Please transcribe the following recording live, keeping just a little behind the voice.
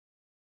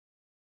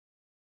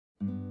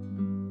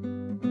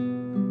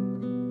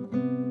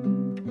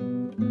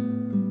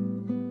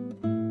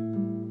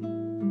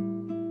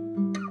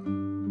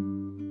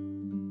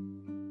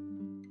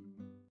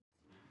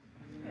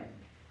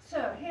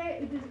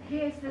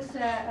this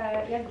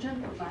young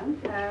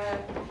gentleman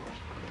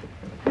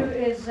who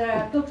is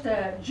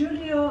Dr.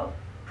 Giulio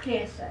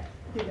Pugliese.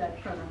 Did I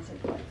pronounce it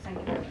right? Thank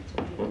you very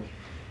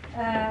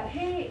much.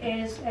 He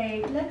is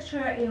a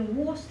lecturer in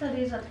war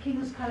studies at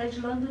King's College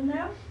London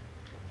now.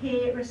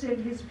 He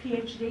received his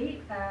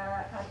PhD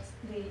at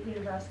the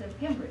University of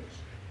Cambridge.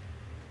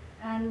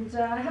 And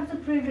I have the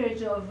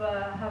privilege of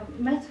have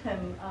met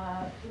him,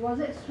 was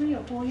it 3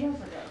 or 4 years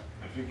ago?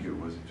 I think it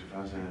was in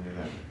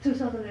 2011.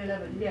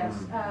 2011, yes,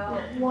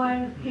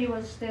 while he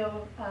was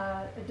still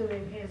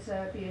doing his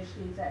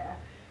PhD there.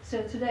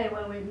 So today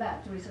when we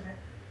met, we said,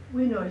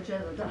 we know each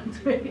other,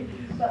 don't we?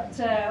 But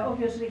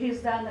obviously he's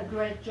done a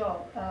great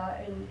job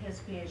in his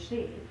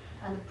PhD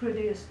and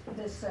produced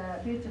this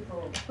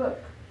beautiful book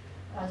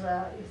as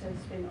a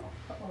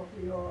spin-off of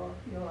your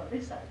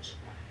research.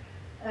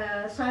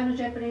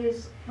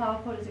 Sino-Japanese power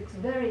politics,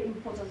 very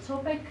important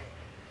topic.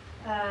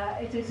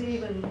 It is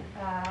even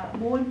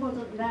more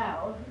important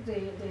now,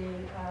 the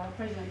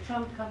President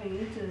Trump coming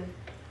into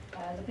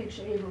the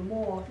picture even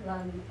more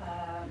than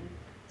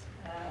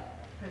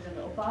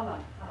President Obama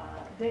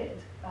did.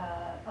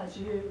 As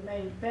you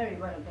may very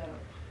well know,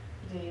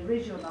 the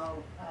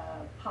regional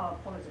power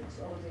politics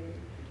or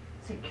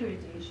the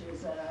security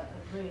issues are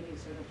really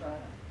sort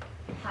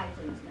of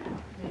heightened now,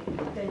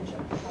 the danger,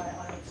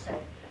 I would say.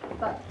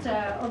 But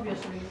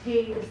obviously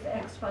he is the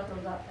expert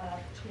on that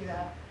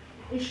particular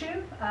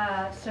issue.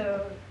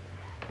 So,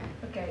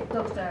 okay,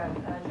 Dr.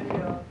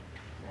 Giulio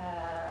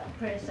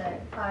Pugliese,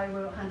 I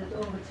will hand it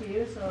over to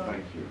you. So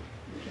thank you.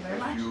 Thank you very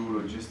much. A few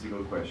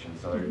logistical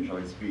questions. Shall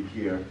I speak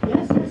here?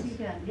 Yes, yes, you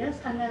can. Yes,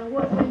 and then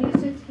when you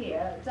sit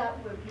here,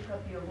 that will pick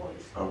up your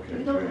voice. Okay.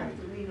 You don't great.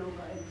 have to read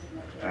over anything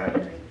like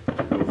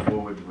that. Go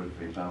forward with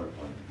the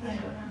PowerPoint.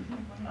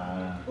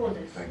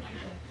 Thank you.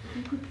 If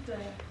you could,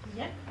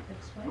 yeah,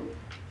 explain.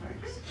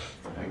 Thanks.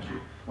 Thank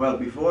you. Well,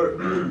 before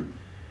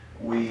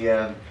we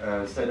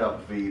set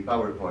up the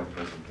PowerPoint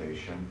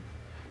presentation,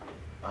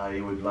 I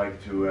would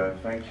like to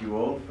thank you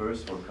all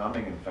first for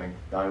coming and thank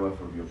Daiwa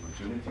for the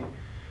opportunity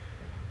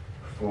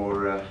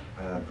for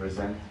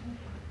present.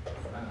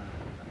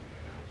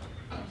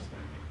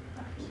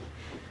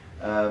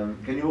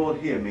 Can you all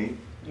hear me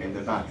in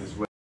the back as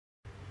well?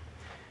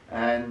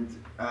 And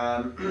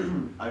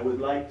I would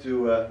like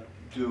to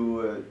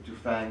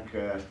thank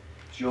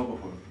Giopo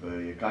for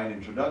the kind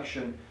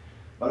introduction,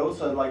 but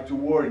also I'd like to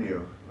warn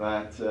you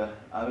that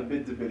I'm a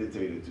bit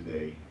debilitated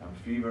today. I'm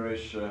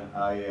feverish.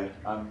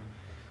 I'm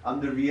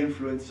under the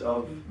influence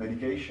of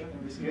medication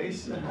in this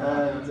case,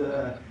 and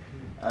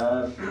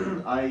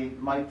I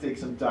might take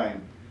some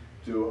time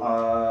to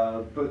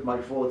put my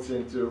thoughts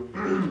into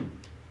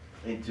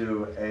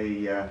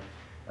a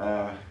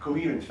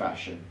coherent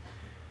fashion.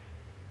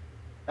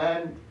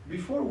 And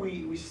before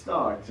we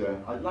start,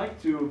 I'd like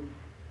to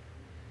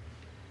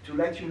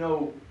let you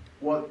know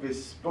what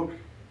this book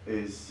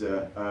is,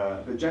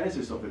 the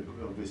genesis of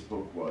this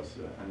book was,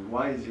 and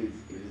why is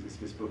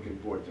this book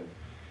important.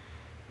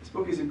 This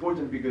book is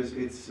important because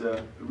it's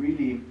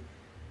really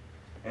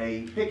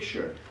a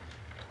picture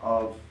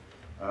of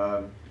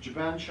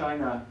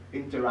Japan-China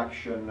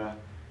interaction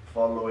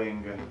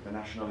following the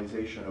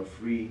nationalization of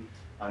 3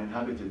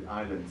 uninhabited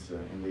islands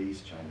in the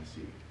East China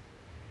Sea,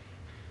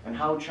 and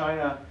how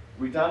China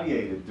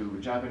retaliated to the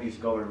Japanese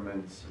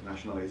government's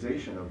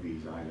nationalization of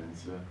these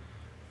islands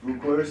through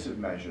coercive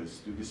measures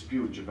to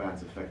dispute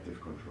Japan's effective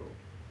control.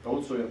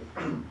 Also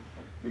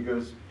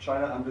because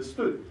China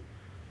understood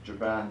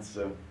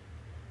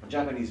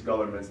Japanese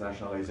government's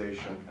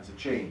nationalization as a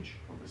change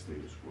of the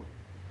status quo,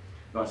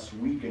 thus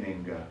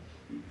weakening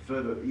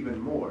even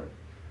more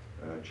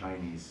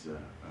Chinese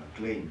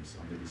claims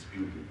on the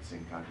disputed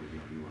Senkaku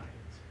Diaoyu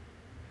Islands.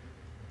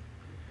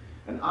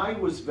 And I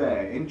was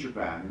there in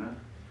Japan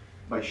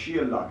by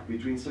sheer luck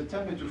between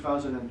September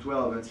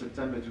 2012 and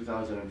September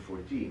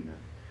 2014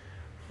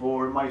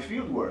 for my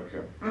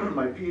fieldwork,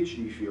 my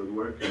PhD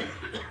fieldwork,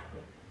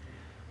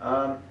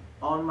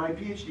 on my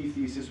PhD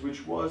thesis,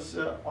 which was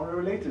on a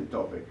related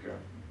topic,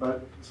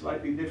 but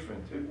slightly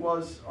different. It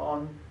was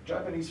on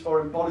Japanese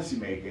foreign policy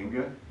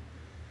making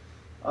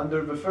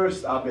under the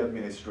first Abe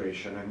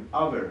administration and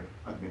other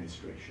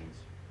administrations.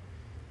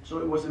 So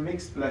it was a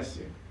mixed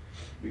blessing,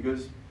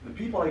 because the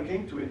people I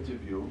came to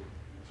interview,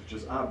 such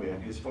as Abe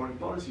and his foreign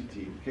policy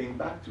team, came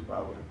back to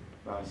power,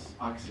 thus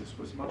access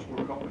was much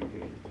more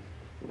complicated.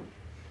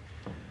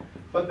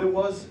 But there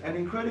was an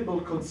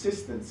incredible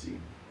consistency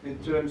in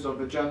terms of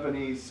the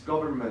Japanese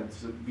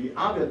government's, the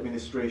Abe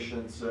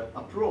administration's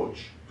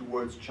approach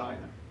towards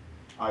China,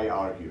 I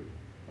argue.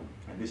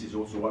 And this is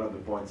also one of the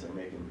points I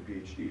make in the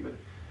PhD, but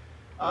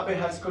Abe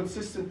has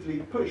consistently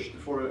pushed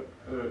for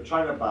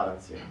China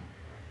balancing.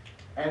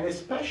 And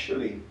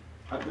especially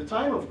at the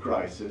time of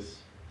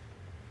crisis,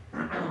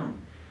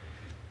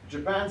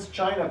 Japan's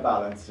China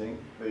balancing,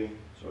 the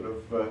sort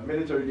of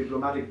military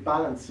diplomatic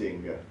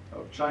balancing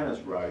of China's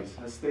rise,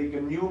 has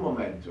taken new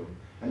momentum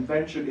and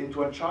ventured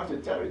into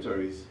uncharted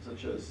territories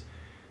such as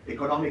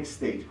economic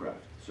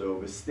statecraft. So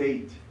the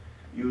state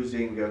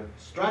using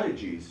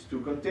strategies to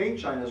contain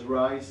China's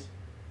rise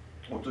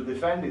or to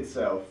defend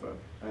itself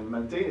and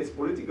maintain its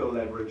political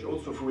leverage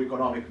also through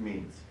economic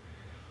means,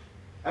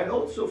 and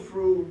also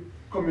through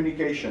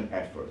communication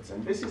efforts.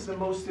 And this is the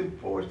most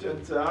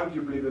important,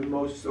 arguably the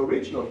most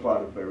original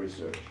part of my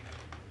research.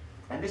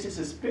 And this is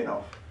a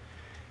spin-off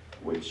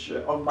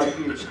of my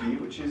PhD,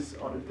 which is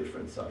on a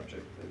different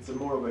subject. It's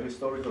more of a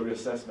historical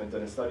reassessment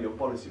and a study of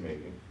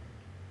policymaking.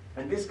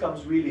 And this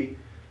comes really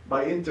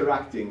by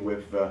interacting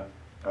with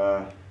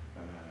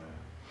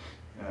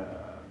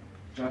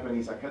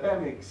Japanese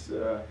academics,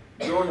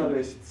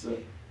 journalists,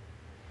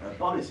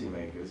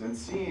 policymakers, and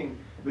seeing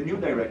the new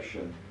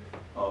direction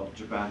of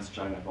Japan's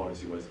China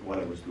policy was what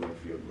I was doing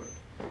fieldwork.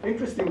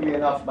 Interestingly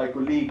enough, my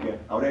colleague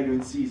Aurelio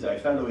Incisa, a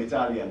fellow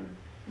Italian,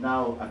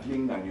 now at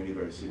Lingnan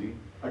University,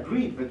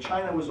 agreed that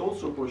China was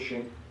also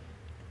pushing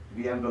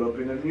the envelope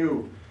in a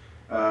new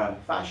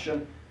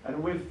fashion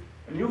and with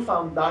a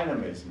newfound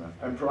dynamism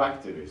and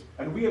proactivism.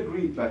 And we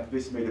agreed that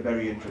this made a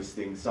very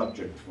interesting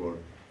subject for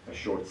a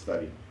short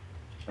study.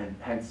 And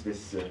hence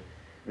this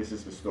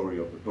is the story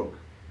of the book.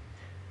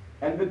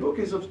 And the book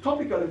is of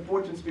topical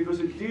importance because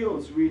it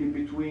deals really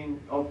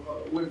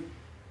with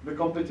the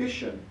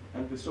competition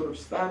and the sort of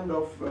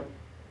standoff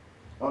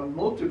on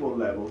multiple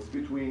levels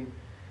between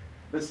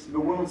the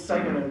world's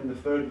second and the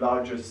third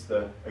largest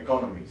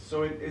economies.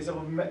 So it is of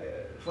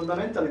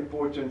fundamental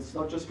importance,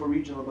 not just for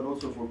regional, but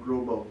also for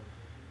global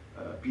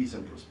peace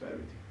and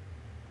prosperity.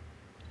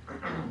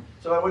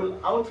 So I will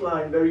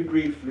outline very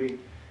briefly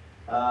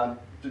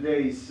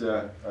today's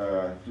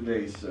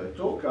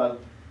talk.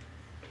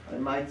 I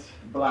might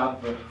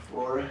blab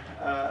for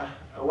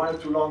a while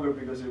too longer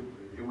because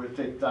it will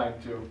take time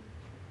to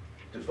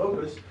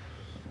focus.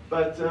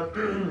 But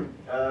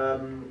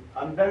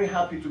I'm very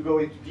happy to go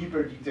into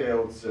deeper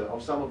details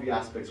of some of the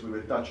aspects we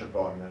will touch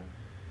upon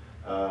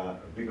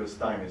because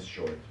time is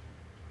short.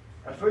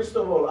 First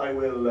of all, I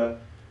will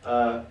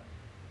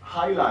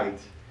highlight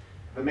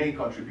the main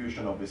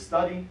contribution of the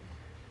study,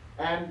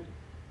 and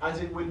as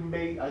I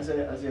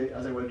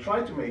will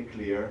try to make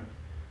clear,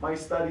 my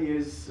study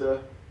is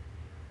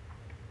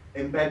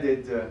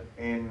embedded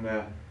in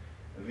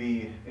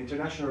the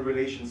international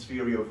relations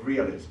theory of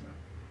realism,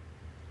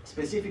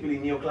 specifically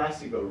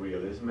neoclassical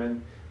realism,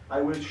 and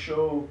I will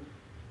show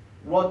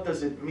what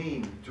does it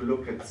mean to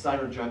look at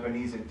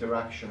Sino-Japanese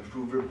interaction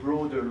through the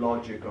broader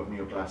logic of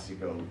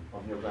neoclassical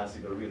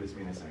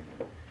realism in a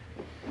second.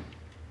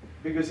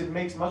 Because it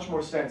makes much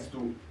more sense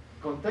to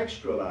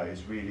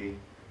contextualize, really,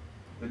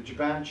 the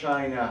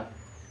Japan-China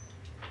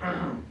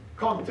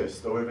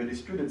contest over the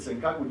disputed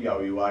Senkaku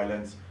Diaoyu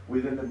Islands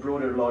within the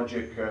broader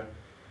logic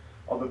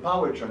of a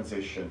power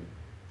transition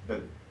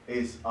that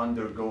is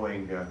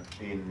undergoing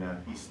in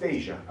East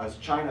Asia, as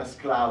China's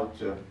clout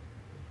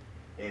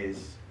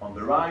is on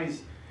the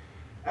rise,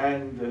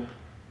 and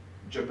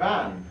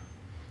Japan,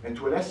 and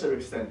to a lesser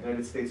extent the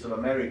United States of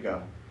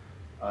America,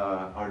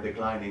 are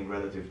declining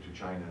relative to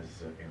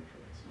China's influence.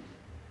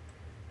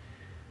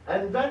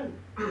 And then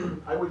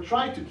I will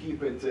try to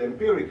keep it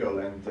empirical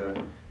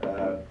and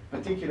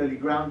particularly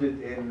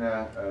grounded in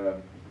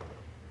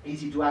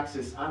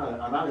easy-to-access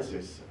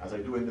analysis, as I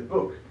do in the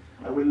book.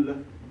 I will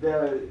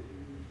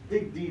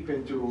dig deep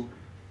into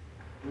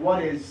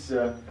what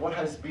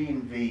has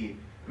been the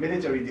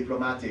military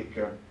diplomatic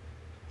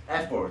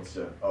efforts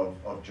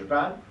of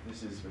Japan.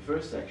 This is the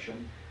first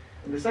section.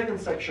 In the second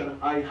section,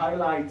 I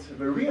highlight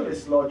the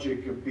realist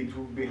logic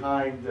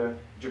behind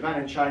Japan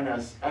and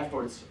China's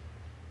efforts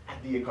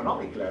at the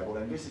economic level,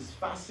 and this is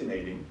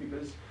fascinating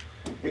because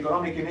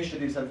economic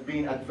initiatives have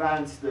been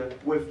advanced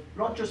with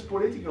not just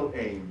political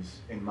aims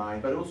in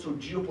mind, but also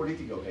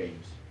geopolitical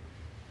aims.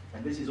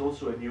 And this is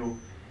also a new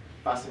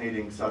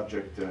fascinating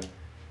subject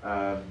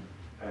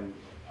and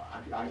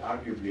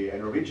arguably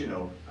an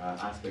original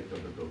aspect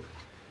of the book.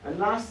 And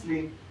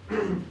lastly,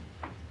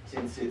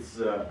 since it's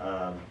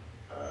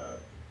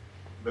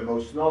the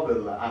most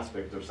novel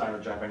aspect of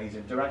Sino-Japanese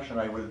interaction,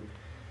 I will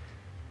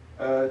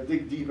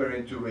dig deeper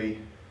into a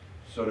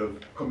sort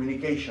of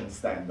communication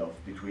standoff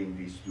between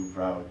these two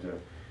proud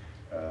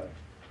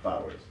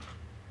powers.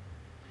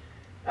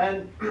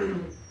 And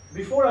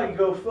before I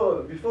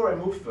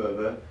move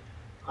further,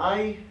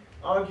 I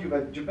argue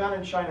that Japan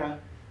and China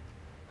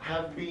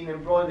have been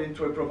embroiled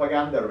into a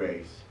propaganda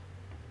race,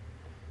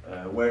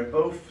 where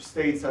both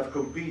states have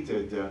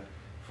competed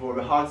for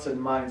the hearts and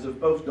minds of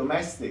both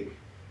domestic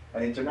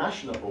and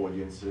international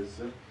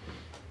audiences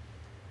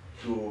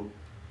to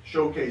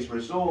showcase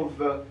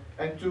resolve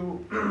and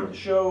to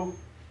show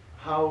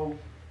how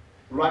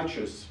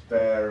righteous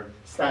their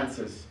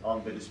stances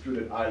on the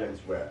disputed islands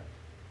were,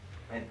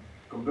 and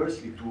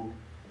conversely to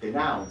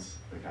denounce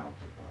the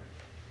counterpart.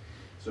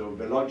 So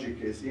the logic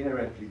is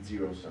inherently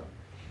zero-sum.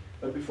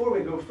 But before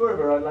we go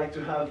further, I'd like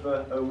to have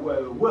a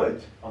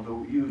word on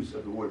the use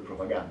of the word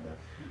propaganda.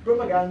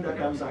 Propaganda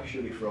comes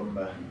actually from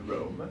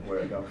Rome,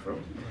 where I come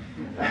from,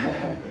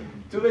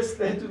 to the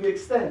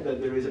extent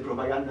that there is a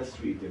propaganda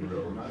street in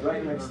Rome,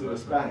 right next to the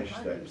Spanish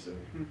Steps.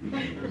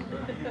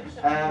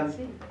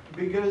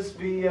 Because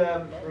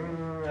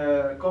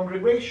the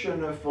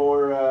Congregation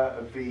for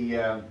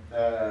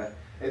the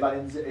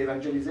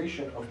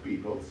evangelization of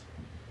peoples,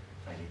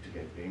 I need to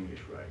get the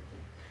English right,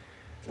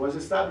 was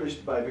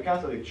established by the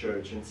Catholic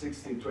Church in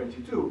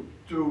 1622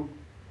 to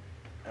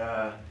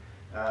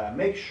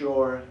make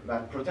sure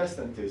that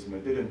Protestantism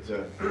didn't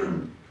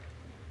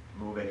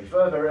move any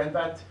further, and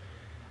that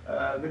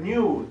the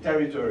new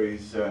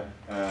territories in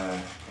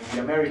the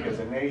Americas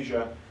and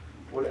Asia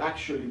would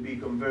actually be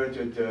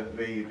converted,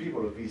 the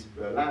people of these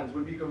lands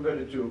would be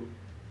converted to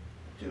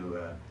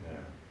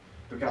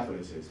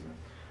Catholicism.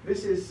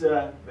 This is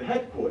the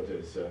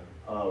headquarters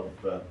of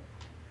the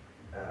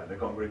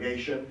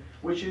congregation,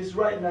 which is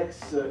right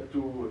next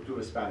to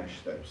the Spanish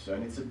Steps,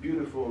 and it's a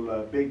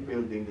beautiful big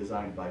building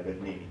designed by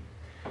Bernini.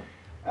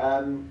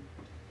 And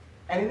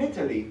in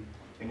Italy,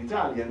 in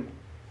Italian,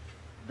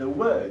 the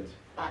word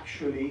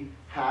actually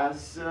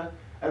has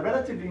a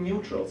relatively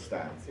neutral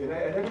stance, a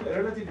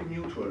relatively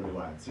neutral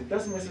nuance. It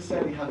doesn't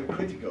necessarily have a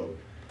critical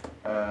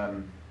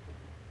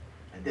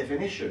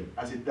definition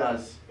as it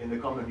does in the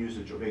common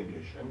usage of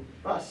English. And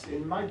thus,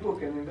 in my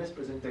book and in this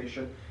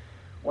presentation,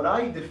 what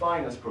I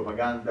define as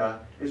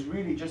propaganda is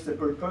really just a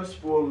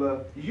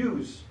purposeful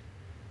use,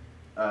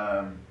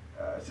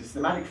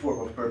 systematic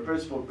form of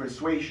purposeful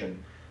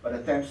persuasion that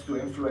attempts to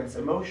influence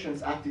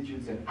emotions,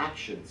 attitudes, and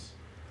actions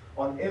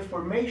on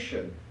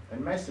information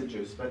and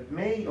messages that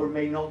may or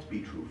may not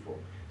be truthful.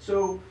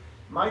 So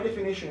my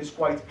definition is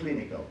quite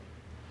clinical,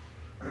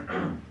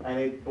 and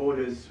it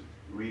borders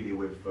really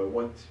with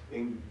what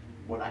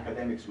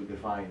academics would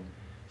define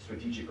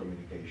strategic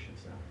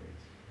communications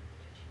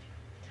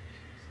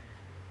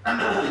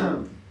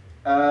nowadays.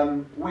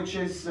 Which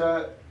is,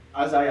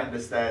 as I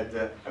understand,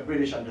 a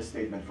British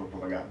understatement for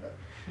propaganda.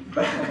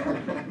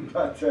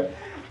 but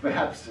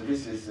perhaps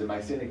this is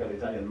my cynical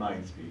Italian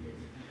mind speaking.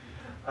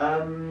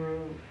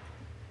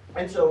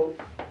 And so,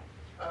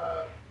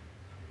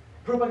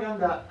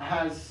 propaganda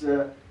has,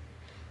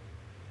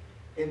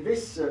 in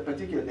this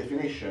particular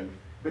definition,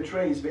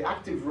 betrays the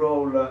active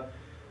role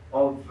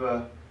of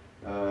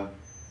a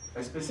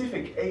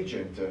specific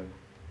agent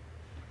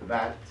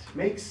that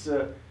makes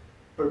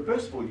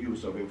purposeful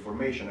use of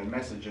information and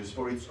messages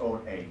for its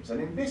own aims. And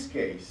in this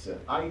case,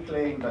 I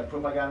claim that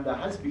propaganda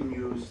has been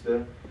used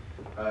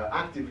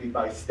actively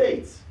by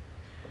states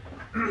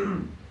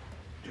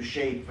to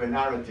shape the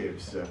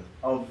narratives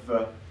of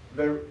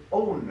their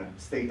own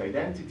state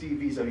identity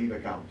vis-à-vis the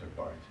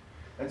counterpart.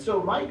 And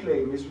so my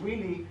claim is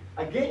really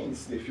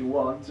against, if you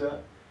want,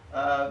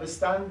 the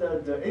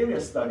standard area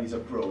studies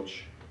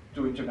approach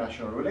to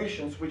international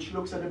relations, which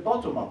looks at a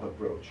bottom-up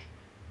approach,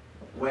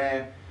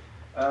 where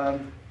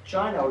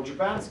China or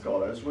Japan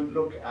scholars would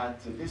look at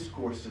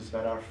discourses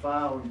that are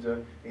found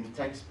in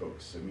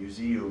textbooks,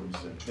 museums,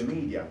 the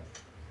media,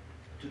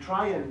 to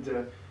try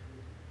and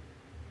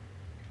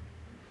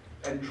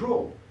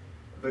draw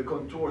the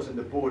contours and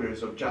the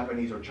borders of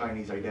Japanese or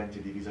Chinese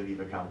identity vis-à-vis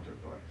the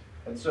counterpart.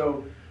 And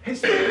so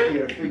history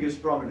here figures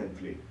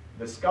prominently.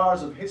 The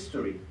scars of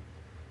history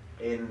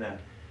in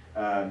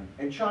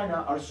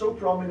China are so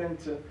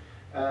prominent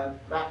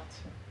that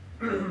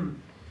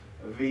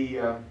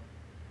the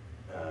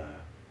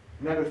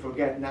never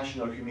forget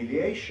national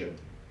humiliation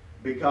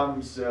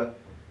becomes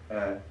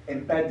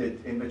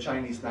embedded in the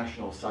Chinese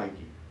national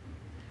psyche.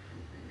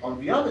 On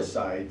the other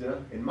side,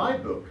 in my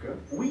book,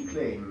 we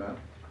claim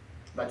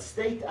that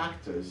state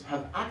actors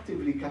have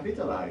actively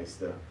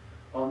capitalized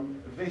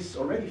on this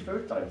already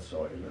fertile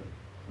soil,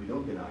 we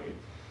don't deny it,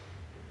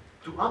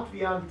 to up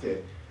the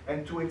ante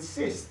and to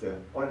insist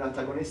on an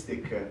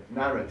antagonistic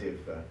narrative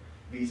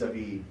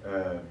vis-à-vis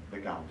the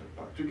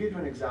counterpart. To give you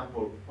an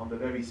example, on the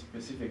very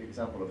specific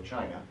example of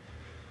China,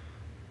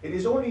 it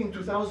is only in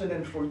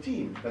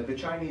 2014 that the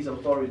Chinese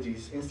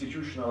authorities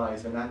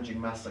institutionalized the Nanjing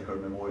Massacre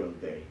Memorial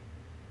Day.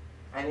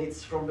 And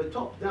it's from the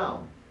top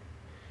down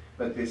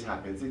that this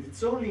happens.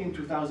 It's only in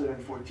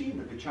 2014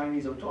 that the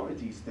Chinese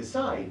authorities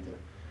decide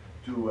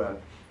to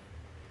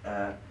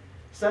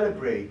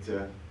celebrate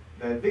the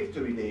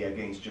Victory Day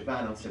against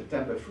Japan on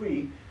September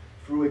 3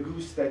 through a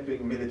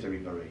goose-stepping military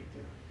parade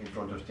in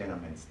front of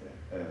Tiananmen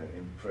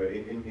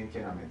in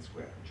Tiananmen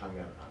Square, Chang'an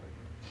Avenue.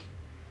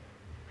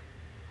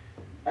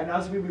 And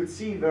as we will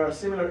see, there are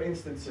similar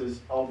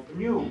instances of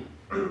new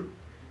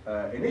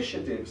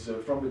initiatives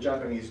from the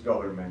Japanese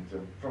government,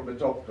 from the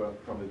top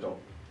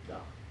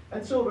down.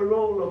 And so the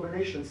role of a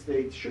nation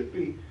state should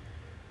be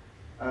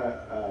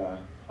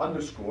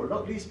underscored,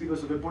 not least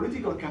because of the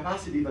political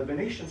capacity that the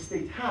nation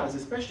state has,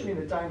 especially in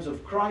the times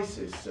of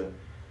crisis,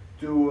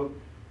 to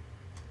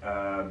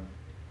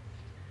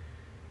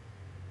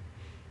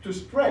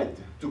spread,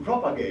 to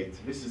propagate,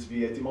 this is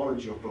the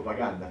etymology of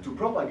propaganda, to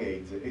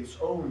propagate its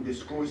own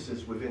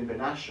discourses within the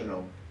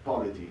national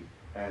polity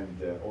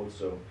and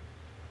also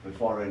the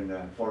foreign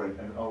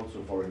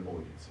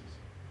audiences.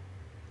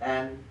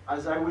 And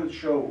as I will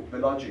show, the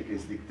logic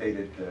is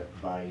dictated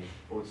by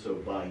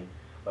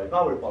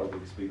power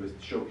politics, because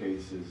it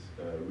showcases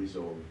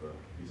resolve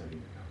vis-à-vis the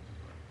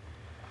counterpart.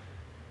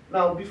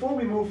 Now, before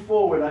we move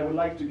forward, I would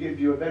like to give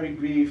you a very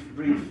brief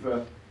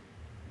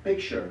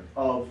picture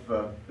of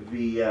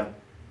the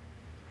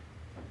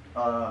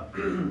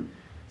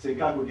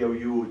Senkaku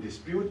Diaoyu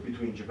dispute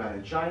between Japan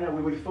and China.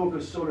 We will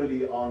focus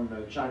solely on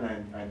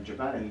China and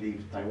Japan and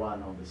leave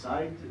Taiwan on the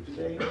side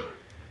today.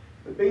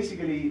 But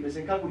basically, the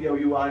Senkaku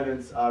Diaoyu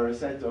Islands are a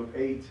set of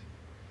 8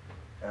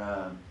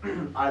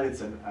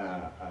 islands and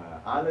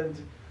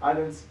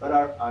islands that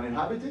are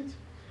uninhabited,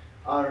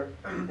 are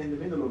in the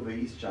middle of the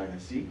East China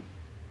Sea,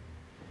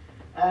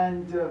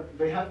 and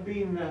they have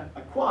been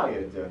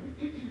acquired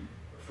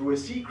through a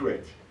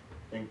secret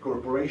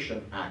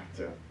incorporation act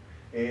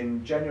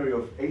in January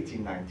of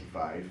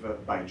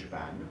 1895 by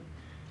Japan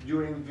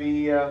during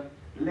the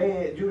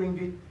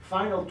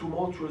final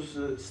tumultuous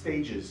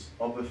stages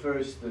of the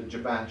first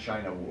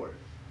Japan-China War.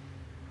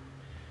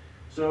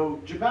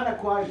 So Japan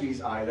acquired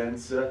these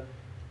islands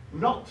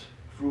not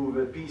through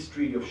the peace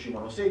treaty of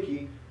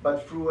Shimonoseki,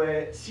 but through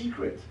a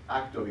secret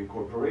act of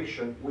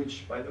incorporation,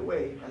 which, by the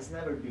way, has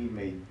never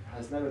made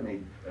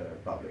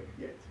public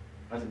yet.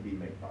 Hasn't been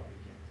made public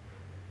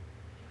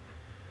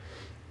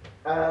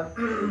yet.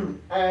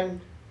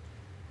 And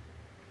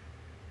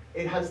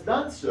it has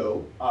done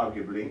so,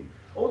 arguably,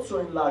 also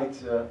in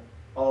light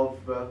of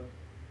the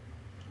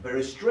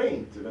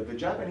restraint that the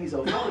Japanese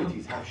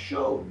authorities have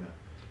shown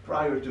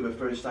prior to the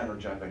First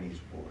Sino-Japanese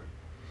War,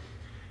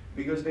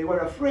 because they were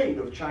afraid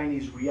of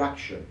Chinese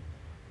reaction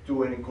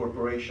to an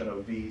incorporation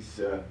of these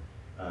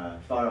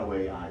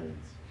faraway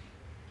islands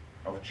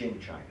of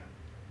Qing China.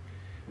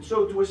 And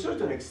so, to a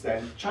certain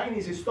extent,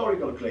 Chinese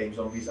historical claims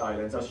on these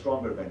islands are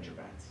stronger than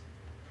Japan's.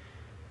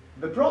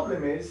 The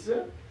problem is,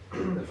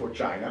 for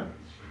China,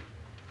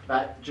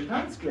 that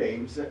Japan's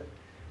claims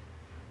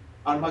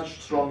are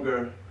much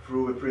stronger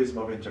through a prism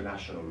of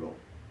international law,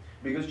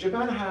 because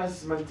Japan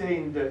has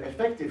maintained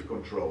effective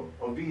control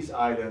of these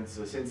islands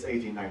since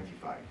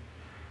 1895.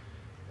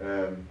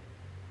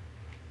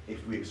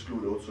 If we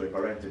exclude also a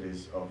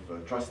parenthesis of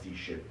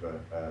trusteeship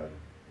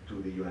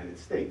to the United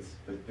States,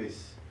 but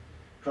this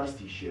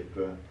trusteeship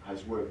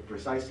has worked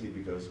precisely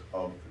because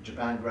of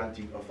Japan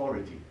granting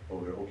authority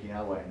over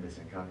Okinawa and the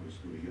Senkakus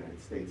to the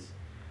United States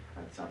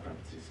at San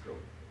Francisco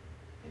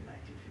in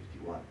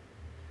 1951.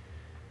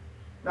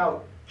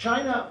 Now,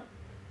 China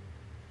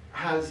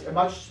has a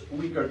much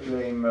weaker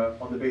claim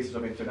on the basis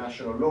of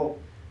international law,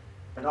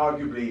 and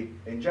arguably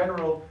in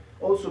general,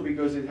 also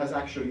because it has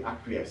actually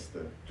acquiesced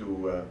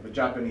to the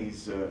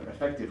Japanese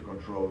effective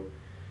control.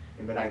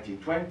 In the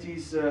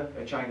 1920s,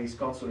 a Chinese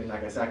consul in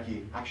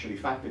Nagasaki actually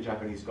thanked the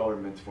Japanese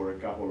government for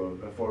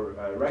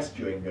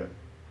rescuing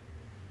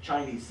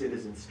Chinese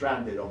citizens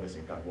stranded on the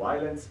Senkaku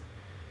Islands.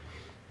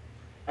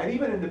 And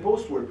even in the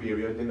post-war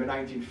period, in the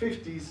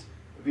 1950s,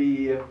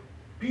 the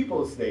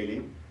People's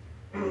Daily,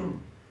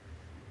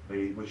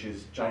 which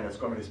is China's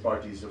Communist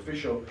Party's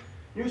official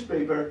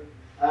newspaper,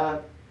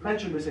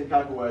 mentioned the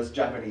Senkaku as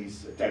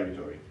Japanese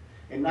territory.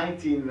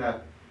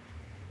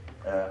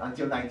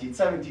 Until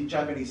 1970,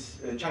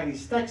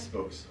 Chinese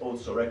textbooks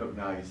also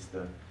recognized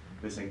the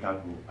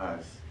Senkaku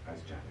as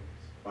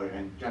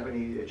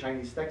Japanese,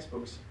 Chinese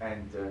textbooks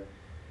and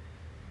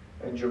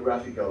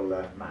geographical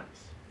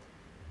maps.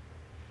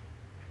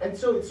 And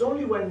so it's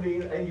only when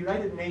a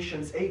United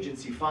Nations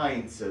agency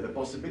finds the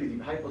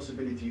high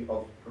possibility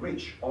of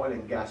rich oil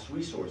and gas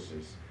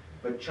resources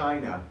that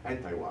China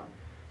and Taiwan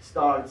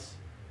start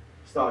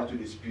to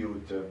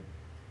dispute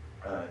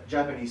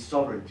Japanese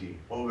sovereignty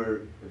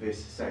over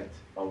this set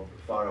of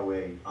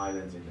faraway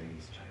islands in the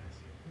East China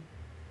Sea.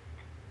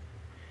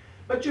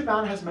 But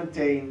Japan has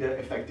maintained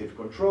effective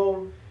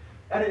control,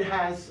 and it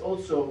has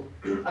also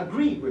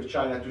agreed with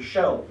China to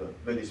shelve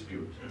the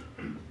dispute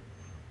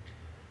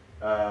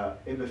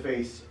in the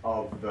face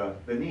of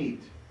the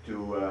need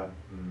to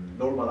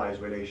normalize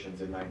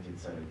relations in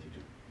 1972.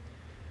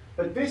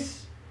 But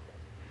this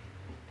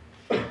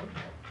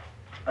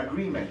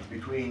agreement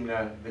between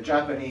the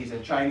Japanese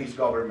and Chinese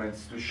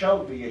governments to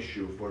shelve the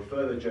issue for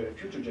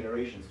future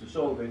generations to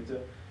solve it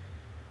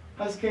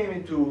has came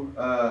into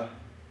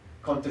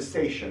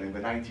contestation in the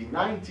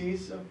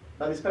 1990s,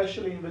 but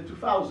especially in the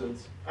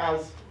 2000s,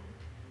 as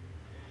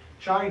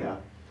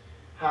China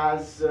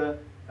has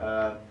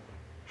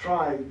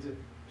tried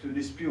to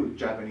dispute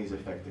Japanese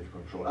effective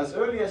control. As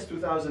early as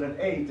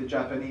 2008,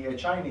 a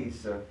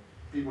Chinese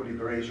People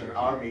Liberation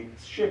Army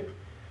ship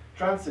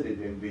transited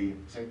in the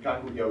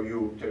Senkaku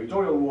Diaoyu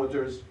territorial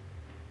waters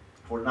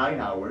for 9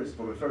 hours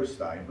for the first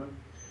time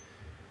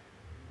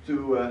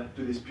to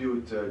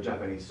dispute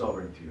Japanese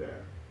sovereignty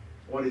there.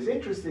 What is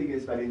interesting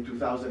is that in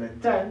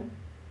 2010,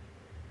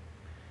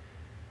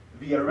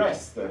 the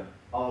arrest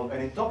of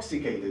an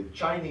intoxicated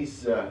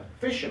Chinese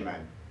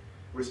fisherman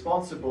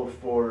responsible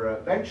for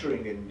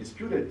venturing in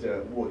disputed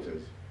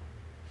waters,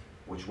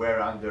 which were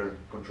under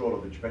control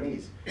of the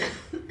Japanese,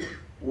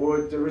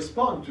 would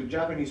respond to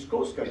Japanese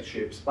Coast Guard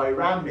ships by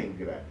ramming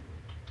them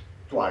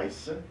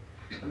twice,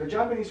 and the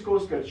Japanese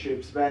Coast Guard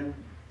ships then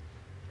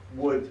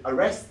would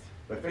arrest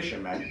the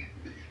fishermen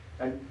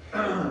and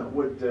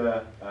would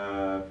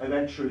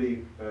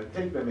eventually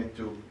take them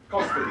into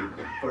custody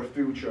for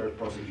future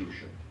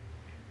prosecution.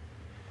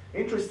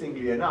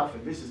 Interestingly enough,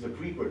 and this is the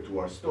prequel to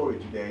our story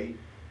today,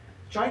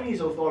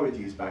 Chinese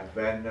authorities back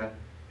then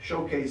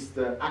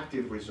showcased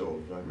active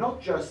resolve,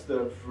 not just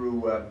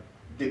through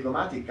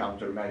diplomatic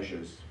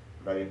countermeasures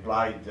that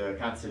implied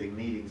cancelling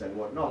meetings and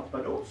whatnot,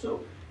 but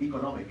also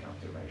economic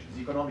countermeasures,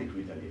 economic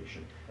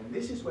retaliation. And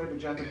this is where the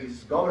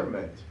Japanese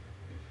government,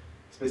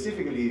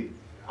 specifically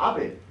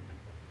Abe,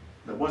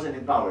 that wasn't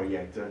in power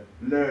yet,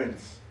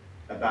 learns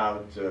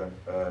about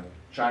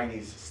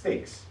Chinese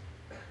stakes,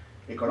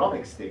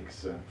 economic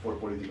stakes for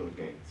political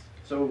gains.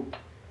 So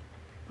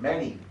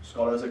many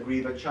scholars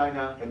agree that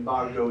China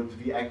embargoed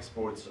the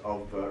exports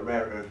of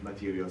rare earth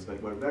materials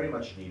that were very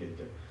much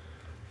needed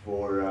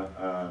for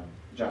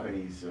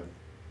Japanese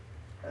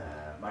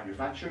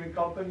manufacturing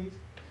companies,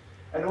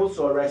 and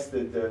also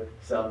arrested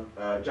some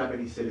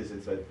Japanese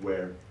citizens that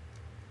were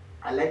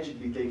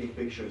allegedly taking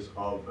pictures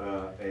of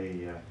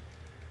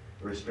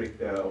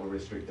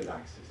restricted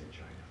access in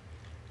China.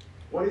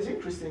 What is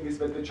interesting is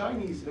that the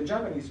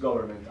Japanese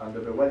government, under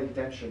the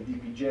well-intentioned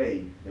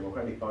DPJ,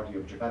 Democratic Party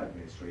of Japan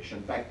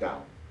administration, backed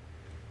down.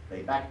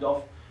 They backed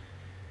off,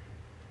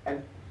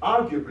 and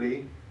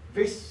arguably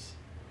this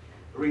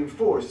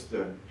reinforced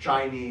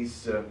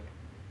Chinese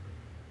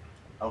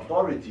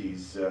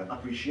authorities'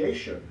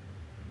 appreciation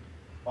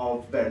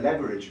of their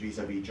leverage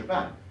vis-à-vis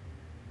Japan.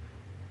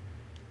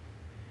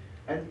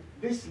 And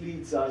this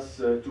leads us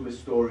to the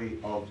story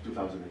of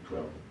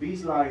 2012.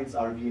 These lines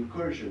are the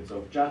incursions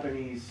of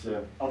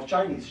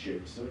Chinese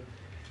ships,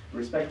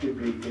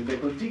 respectively, in the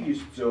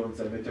contiguous zones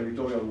and the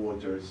territorial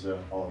waters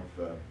of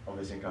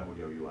the Senkaku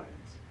Diaoyu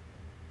Islands.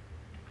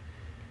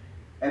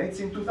 And it's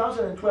in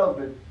 2012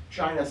 that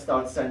China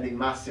starts sending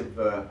massive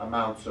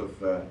amounts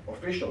of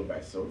official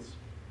vessels,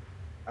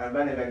 and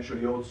then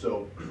eventually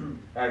also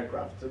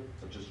aircraft,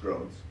 such as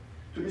drones,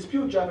 to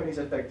dispute Japanese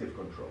effective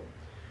control.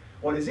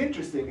 What is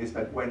interesting is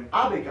that when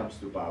Abe comes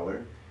to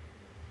power,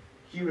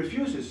 he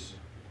refuses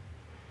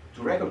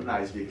to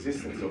recognize the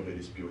existence of the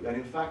dispute, and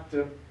in fact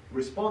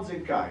responds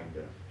in kind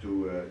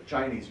to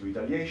Chinese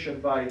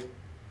retaliation by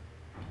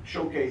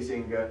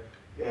showcasing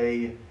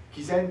a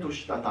Kizento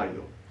shita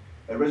taido,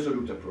 a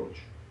resolute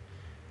approach.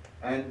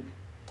 And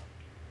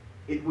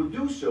it would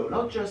do so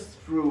not just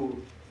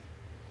through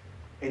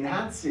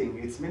enhancing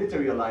its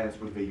military alliance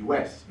with the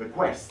US, the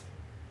Quest.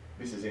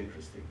 This is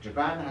interesting.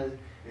 Japan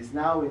is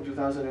now in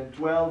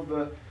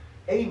 2012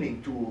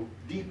 aiming to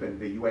deepen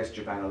the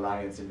US-Japan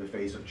alliance in the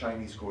face of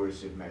Chinese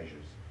coercive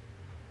measures.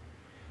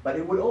 But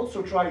it would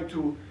also try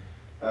to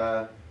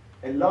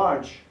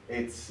enlarge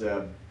its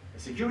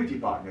security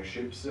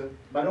partnerships,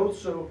 but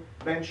also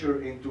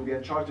venture into the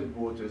uncharted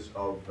waters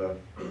of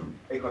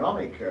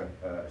economic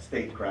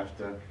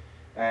statecraft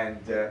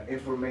and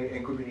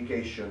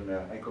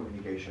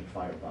communication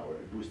firepower,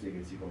 boosting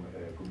its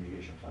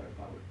communication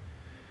firepower.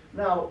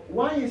 Now,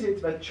 why is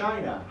it that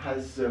China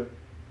has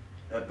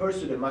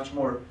pursued a much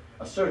more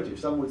assertive,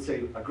 some would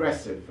say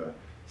aggressive,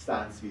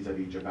 stance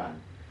vis-à-vis Japan?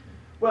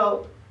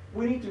 Well,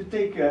 we need to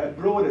take a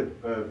broader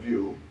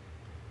view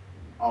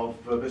of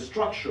the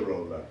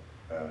structural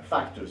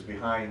factors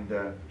behind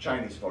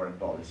Chinese foreign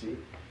policy,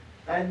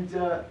 and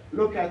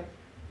look at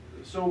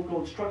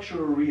so-called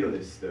structural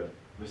realist, the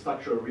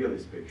structural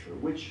realist picture,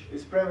 which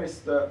is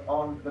premised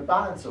on the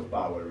balance of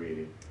power,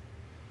 really.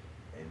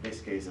 In this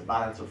case, a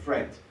balance of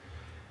threat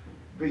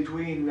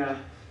between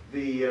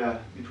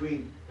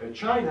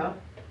China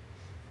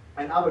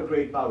and other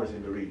great powers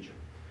in the region.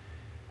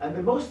 And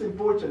the most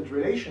important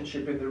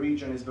relationship in the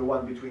region is the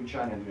one between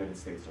China and the United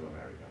States of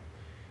America.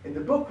 In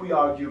the book, we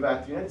argue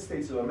that the United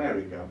States of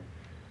America,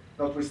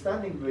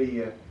 notwithstanding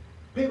the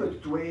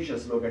pivot to Asia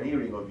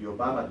sloganeering of the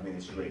Obama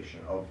administration,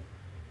 of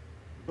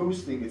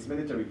boosting its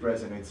military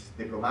presence, its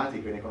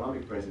diplomatic and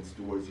economic presence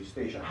towards East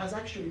Asia, has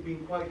actually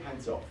been quite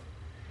hands-off.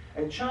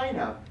 And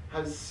China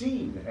has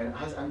seen and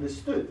has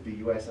understood the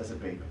US as a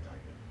paper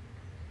tiger.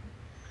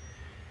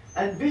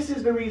 And this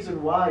is the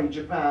reason why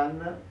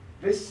Japan,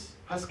 this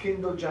has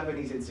kindled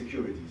Japanese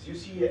insecurities. You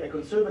see a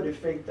conservative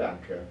think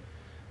tank,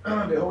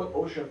 the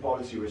Ocean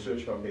Policy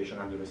Research Foundation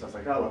under the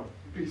Sasakawa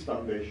Peace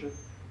Foundation,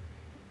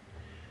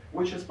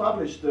 which has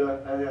published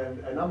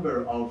a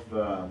number of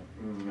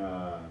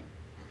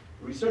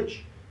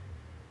research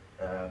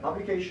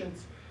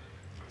publications,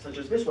 such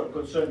as this one,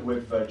 concerned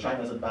with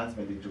China's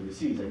advancement into the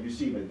seas. And you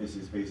see that this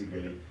is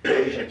basically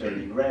Asia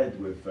turning red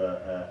with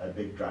a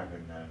big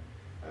dragon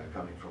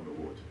coming from the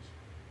waters.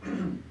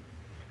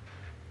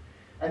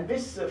 And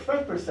this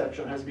threat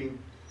perception has been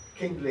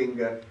kindling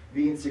the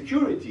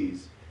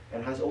insecurities,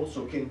 and has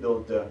also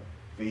kindled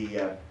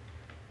the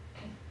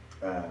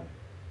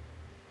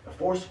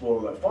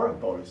forceful foreign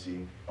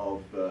policy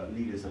of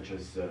leaders such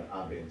as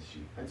Abe and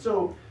Xi. And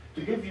so,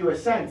 to give you a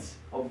sense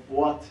of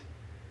what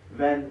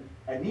then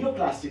a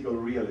neoclassical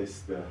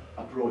realist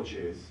approach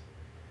is,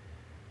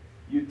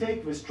 you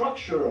take the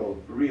structural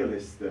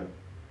realist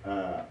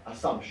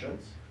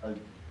assumptions,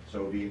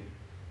 so the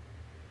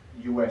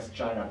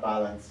US-China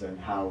balance and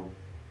how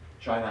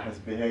China has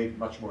behaved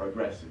much more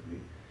aggressively,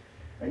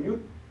 and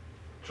you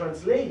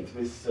translate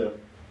this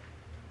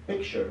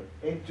picture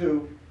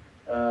into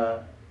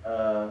the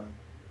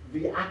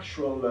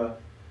actual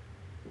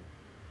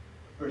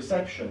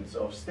perceptions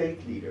of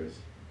state leaders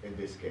in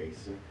this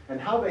case, and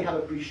how they have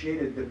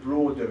appreciated the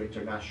broader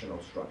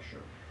international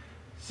structure.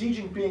 Xi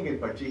Jinping in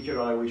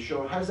particular, I will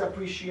show, has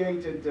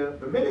appreciated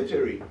the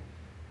military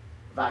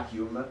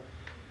vacuum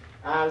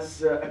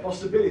as a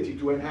possibility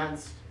to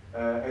enhance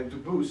and to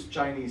boost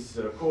Chinese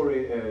core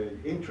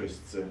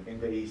interests in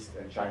the East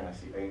and China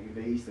Sea, in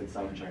the East and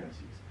South China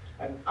Seas.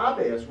 And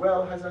Abe as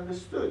well has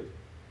understood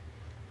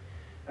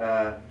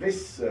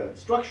this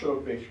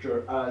structural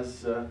picture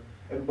as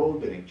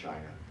emboldening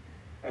China.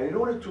 And in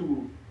order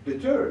to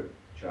deter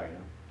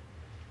China,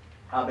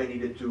 Abe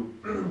needed to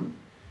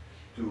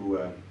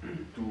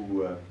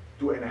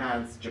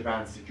enhance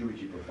Japan's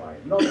security profile,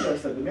 not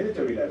just at the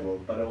military level,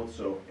 but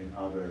also in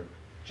other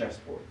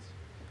chessboards.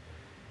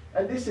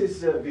 And this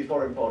is the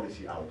foreign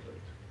policy output.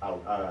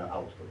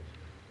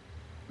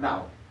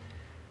 Now,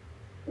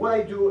 what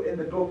I do in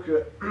the book,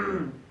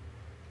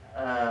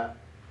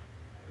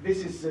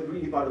 this is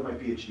really part of my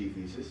PhD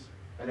thesis,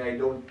 and I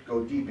don't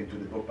go deep into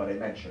the book, but I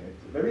mention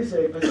it. There is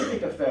a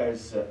Pacific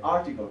Affairs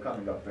article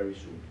coming up very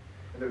soon,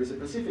 and there is a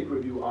Pacific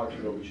Review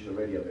article which is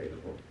already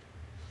available.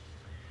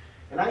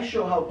 And I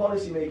show how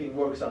policymaking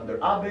works under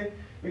Abe,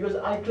 because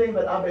I claim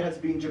that Abe has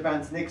been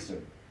Japan's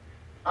Nixon.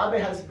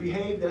 Abe has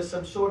behaved as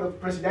some sort of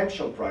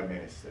presidential prime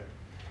minister,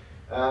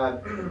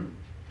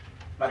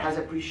 but has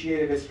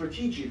appreciated a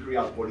strategic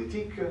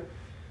realpolitik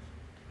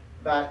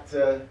that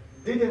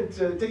didn't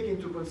take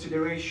into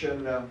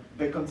consideration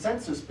the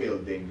consensus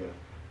building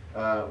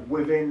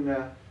within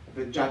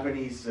the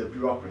Japanese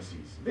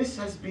bureaucracies. This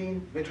has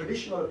been the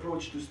traditional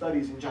approach to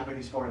studies in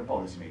Japanese foreign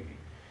policy making.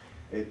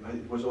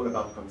 It was all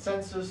about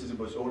consensus, it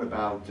was all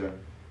about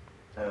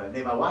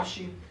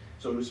nemawashi,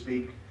 so to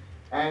speak,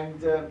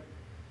 and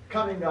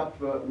coming up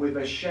with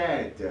a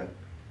shared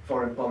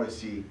foreign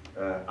policy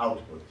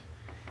output.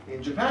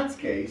 In Japan's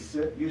case,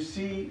 you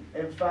see,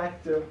 in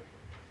fact,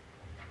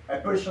 a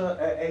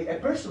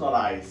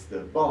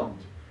personalized bond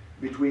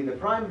between the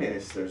Prime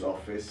Minister's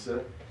office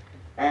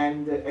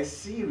and a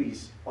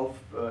series of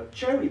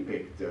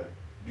cherry-picked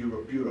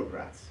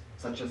bureaucrats,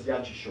 such as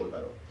Yachi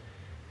Shodaro.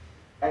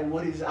 And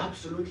what is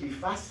absolutely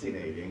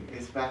fascinating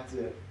is that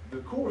the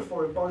core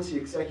foreign policy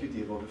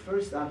executive of the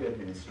first Abe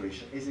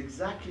administration is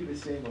exactly the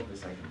same of the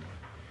second one.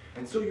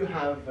 And so you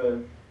have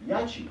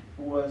Yachi,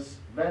 who was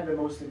then the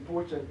most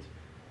important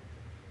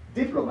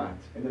diplomat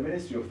in the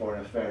Ministry of Foreign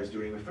Affairs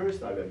during the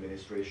first Abe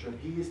administration.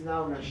 He is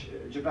now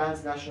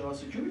Japan's national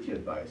security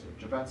advisor,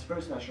 Japan's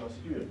first national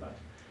security advisor.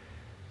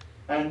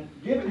 And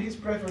given his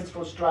preference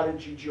for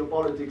strategy,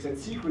 geopolitics, and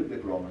secret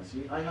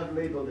diplomacy, I have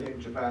labeled him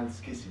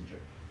Japan's Kissinger.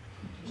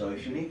 So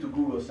if you need to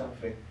Google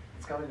something,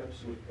 it's coming up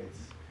soon. It's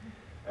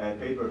a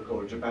paper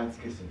called Japan's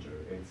Kissinger.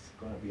 It's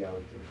going to be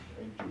out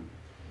in June.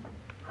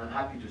 I'm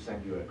happy to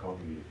send you a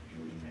copy if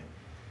you email.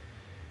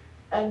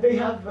 And they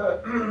have,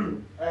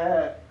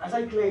 as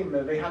I claim,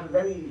 they have a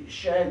very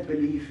shared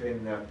belief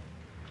in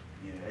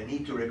a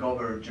need to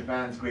recover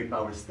Japan's great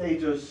power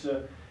status,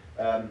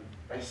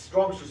 a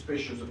strong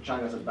suspicion of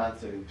China's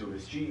advance into the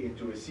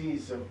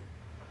seas,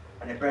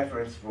 and a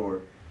preference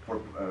for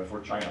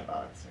China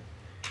balance.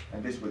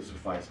 And this will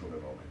suffice for the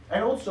moment.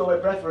 And also a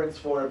preference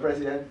for a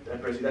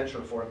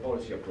presidential foreign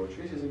policy approach.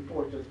 This is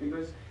important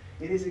because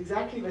it is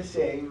exactly the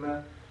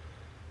same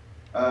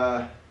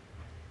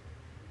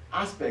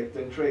aspect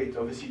and trait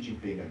of the Xi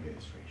Jinping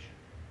administration.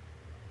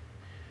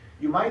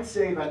 You might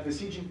say that the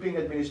Xi Jinping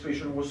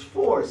administration was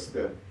forced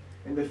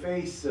in the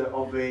face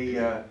of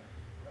a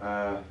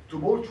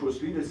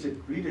tumultuous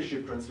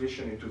leadership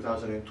transition in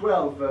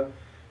 2012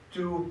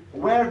 to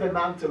wear the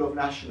mantle of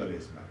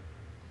nationalism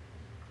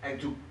and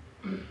to,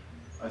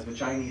 as the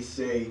Chinese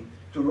say,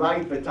 to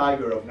ride the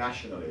tiger of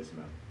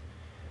nationalism.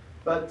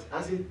 But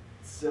as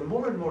it's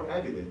more and more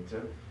evident,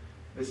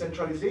 the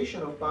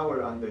centralization of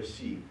power under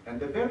Xi and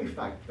the very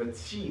fact that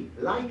Xi,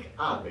 like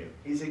Abe,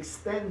 is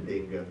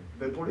extending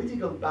the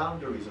political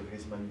boundaries of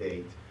his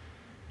mandate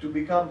to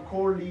become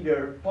core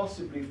leader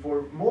possibly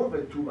for more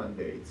than 2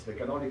 mandates, the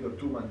canonical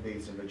 2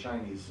 mandates in the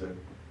Chinese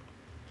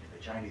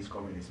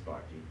Communist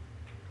Party.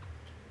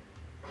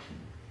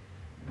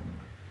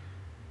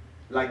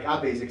 Like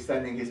Abe is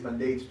extending his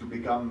mandate to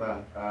become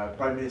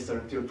Prime Minister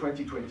until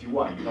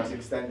 2021, thus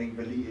extending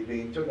the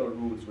internal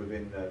rules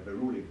within the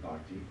ruling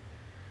party.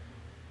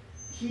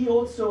 He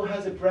also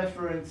has a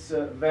preference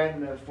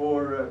then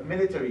for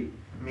military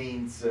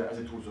means as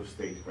a tools of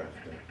statecraft.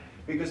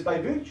 Because by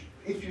virtue,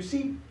 if you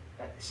see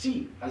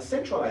Xi as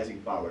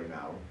centralizing power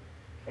now,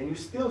 and you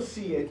still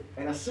see it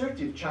an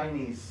assertive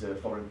Chinese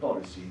foreign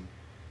policy,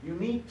 you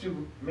need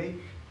to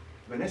make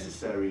the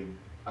necessary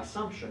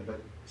assumption that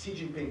Xi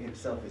Jinping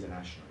himself is a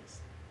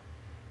nationalist.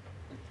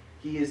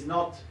 He is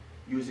not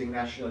using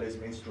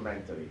nationalism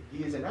instrumentally.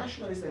 He is a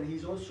nationalist and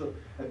he's also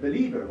a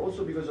believer,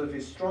 also because of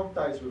his strong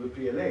ties with the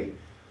PLA,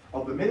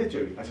 of the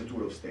military as a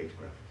tool of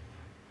statecraft.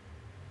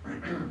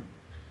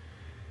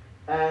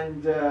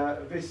 And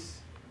this,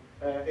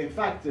 in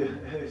fact,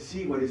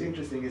 see what is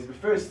interesting is the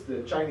first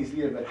Chinese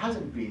leader that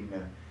hasn't been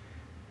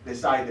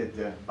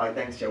decided by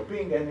Deng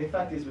Xiaoping, and in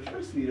fact is the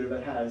first leader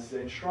that has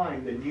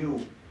enshrined a new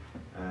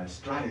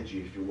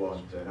strategy, if you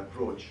want, an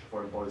approach,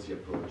 foreign policy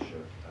approach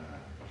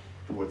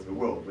towards the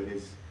world, with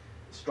his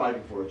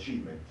striving for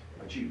achievements,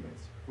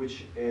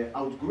 which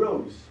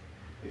outgrows,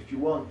 if you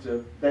want,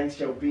 Deng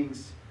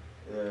Xiaoping's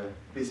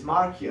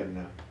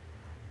Bismarckian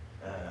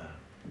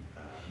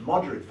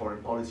moderate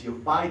foreign policy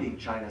of biding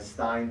China's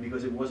time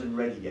because it wasn't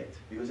ready yet,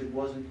 because it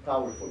wasn't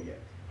powerful yet.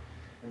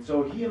 And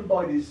so he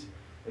embodies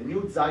a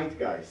new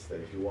zeitgeist,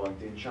 if you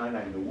want, in China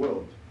and the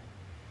world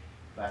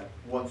that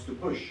wants to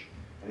push,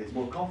 and is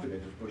more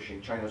confident of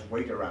pushing China's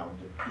weight around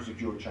to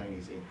secure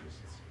Chinese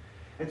interests.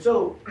 And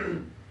so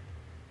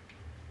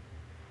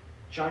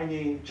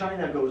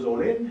China goes all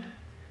in,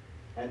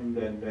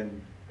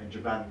 and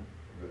Japan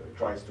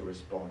tries to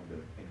respond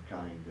in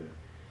kind.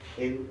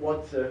 In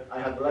what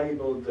I have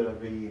labeled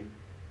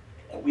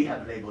we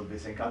have labeled the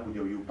Senkaku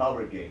Diaoyu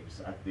power games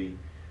at the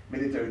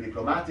military,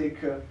 diplomatic,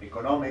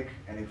 economic,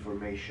 and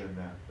information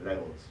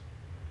levels.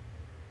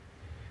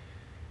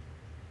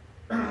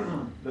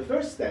 The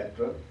first step,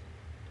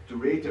 to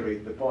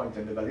reiterate the point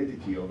and the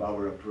validity of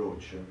our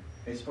approach,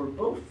 is for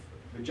both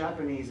the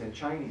Japanese and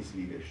Chinese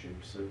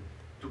leaderships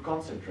to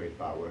concentrate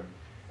power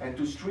and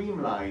to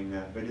streamline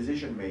the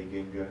decision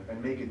making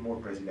and make it more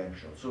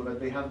presidential, so that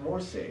they have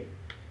more say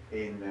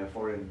in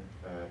foreign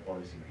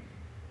policy making.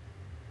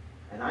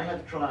 And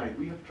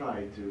we have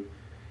tried to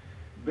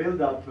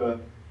build up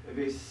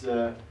this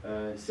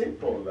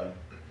simple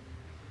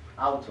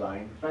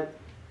outline that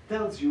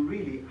tells you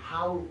really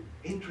how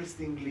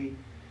interestingly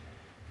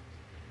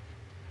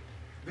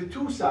the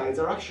two sides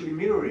are actually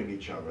mirroring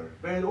each other.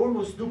 They're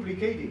almost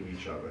duplicating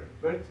each other.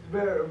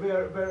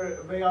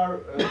 They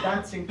are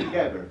dancing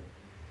together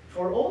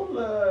for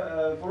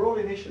all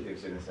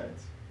initiatives, in a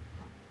sense.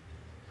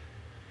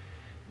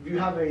 You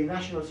have a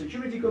National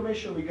Security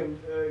Commission. We can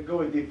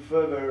go a bit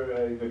further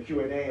in the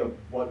Q&A of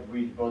what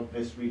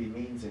this really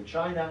means in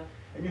China.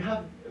 And you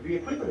have the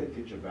equivalent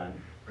in Japan.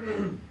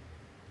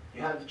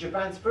 You have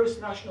Japan's first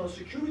national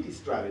security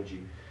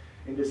strategy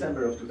in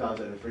December of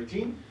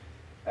 2013,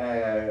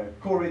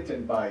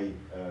 co-written by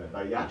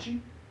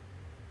Yachi.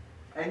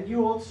 And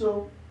you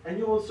also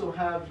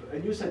have a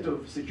new set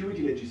of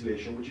security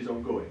legislation which is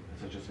ongoing,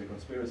 such as the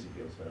conspiracy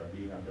bills that are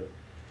being under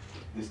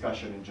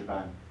discussion in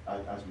Japan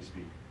as we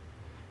speak.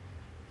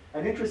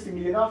 And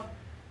interestingly enough,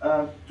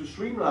 to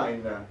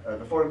streamline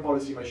the foreign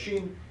policy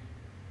machine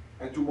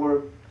and to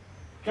more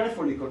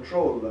carefully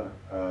control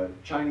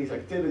Chinese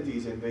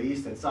activities in the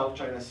East and South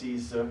China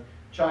Seas,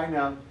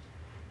 China,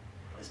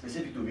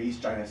 specific to the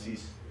East China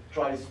Seas,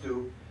 tries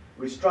to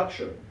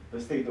restructure the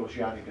State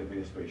Oceanic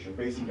Administration,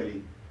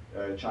 basically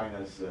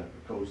China's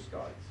coast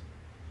guards.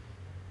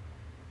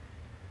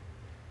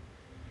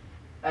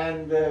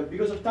 And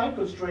because of time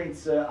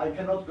constraints, I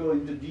cannot go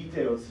into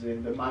details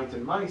in the might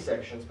and money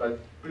sections, but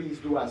please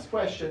do ask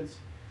questions.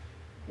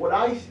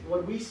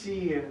 What we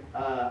see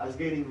as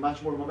gaining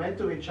much more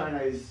momentum in China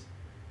is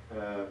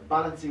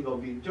balancing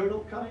of the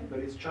internal kind, that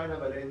is China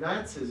that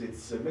enhances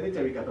its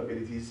military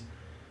capabilities,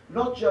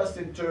 not just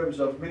in terms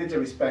of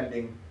military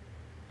spending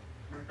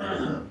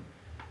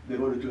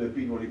devoted to the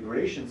People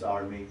Liberations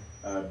Army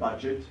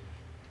budget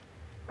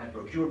and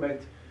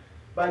procurement,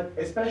 but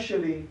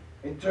especially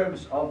in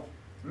terms of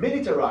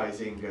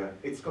militarizing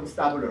its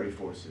constabulary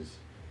forces.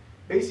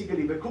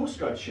 Basically, the Coast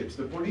Guard ships,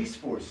 the police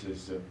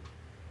forces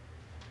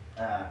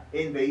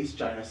in the East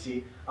China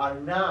Sea are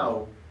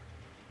now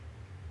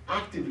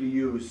actively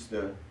used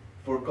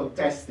for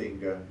contesting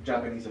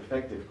Japanese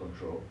effective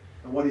control.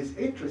 And what is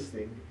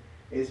interesting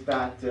is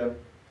that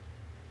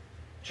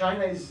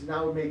China is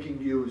now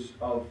making use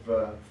of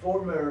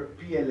former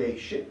PLA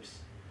ships.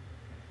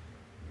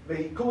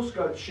 The Coast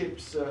Guard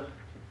ships'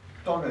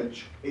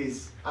 tonnage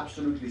is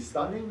absolutely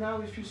stunning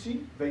now, if you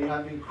see. They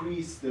have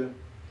increased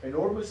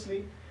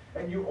enormously.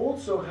 And you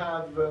also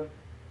have,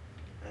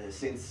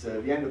 since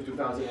the end of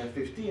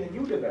 2015, a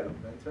new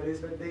development. That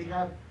is that they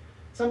have,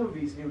 some of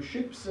these new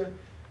ships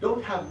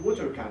don't have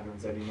water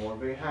cannons anymore.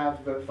 They have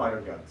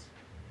fire guns.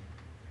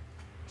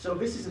 So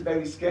this is a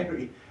very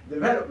scary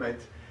development,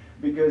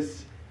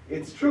 because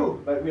it's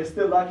true, but we're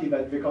still lucky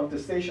that the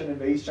contestation in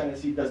the East China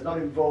Sea does not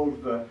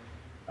involve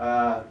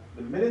the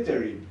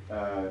military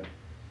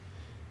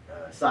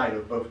side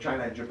of both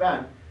China and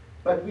Japan,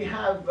 but we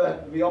have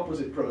the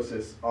opposite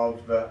process of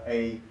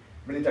a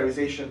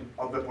militarization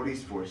of the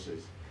police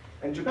forces.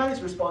 And Japan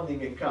is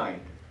responding in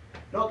kind,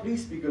 not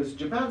least because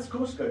Japan's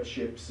Coast Guard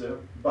ships'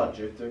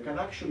 budget can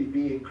actually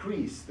be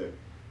increased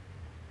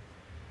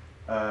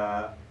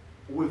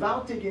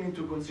without taking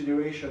into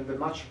consideration the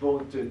much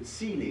vaunted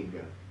ceiling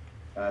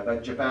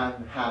that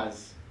Japan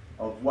has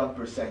of 1%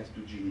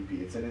 to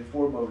GDP. It's an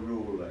informal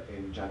rule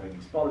in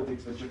Japanese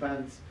politics that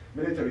Japan's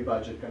military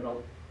budget cannot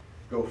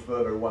go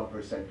further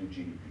 1% to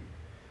GDP.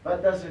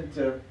 That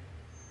doesn't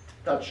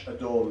touch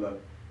at all the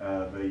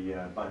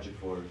budget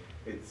for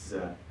its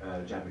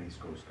Japanese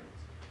Coast Guards.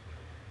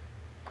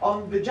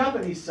 On the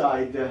Japanese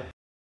side,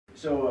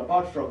 so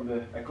apart from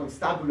a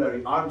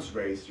constabulary arms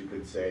race, you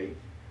could say,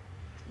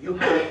 you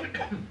have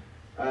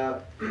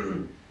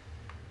an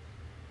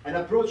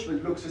approach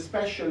that looks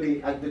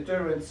especially at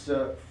deterrence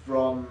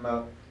from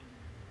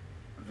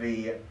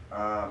the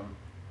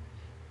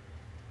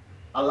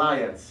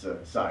alliance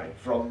side,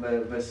 from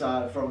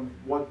from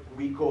what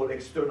we call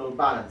external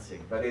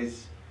balancing, that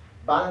is,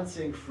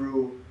 balancing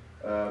through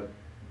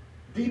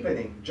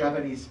deepening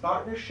Japanese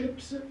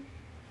partnerships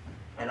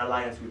and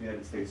alliance with the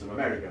United States of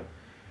America.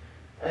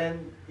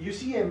 And you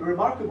see a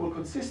remarkable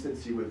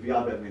consistency with the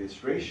Abe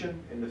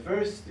administration. In the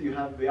first, you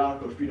have the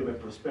Arc of Freedom and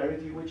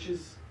Prosperity, which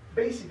is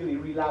basically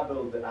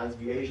relabeled as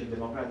the Asian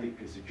Democratic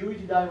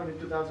Security Diamond in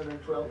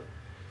 2012.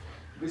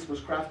 This was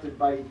crafted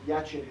by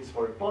Yachi and his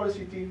foreign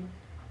policy team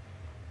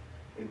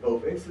in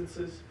both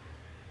instances,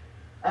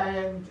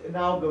 and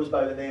now goes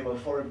by the name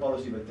of Foreign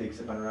Policy that takes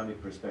a panoramic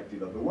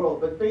perspective of the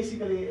world. But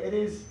basically it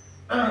is,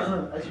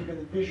 as you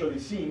can visually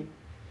see,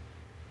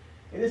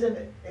 it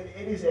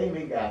is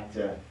aiming at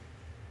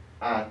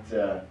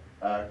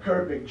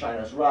curbing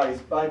China's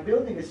rise by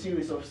building a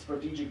series of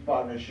strategic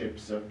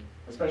partnerships,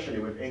 especially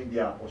with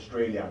India,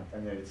 Australia,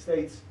 and the United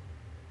States,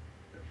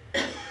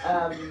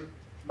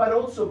 but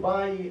also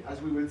by,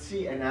 as we will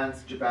see,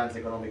 enhance Japan's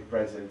economic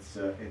presence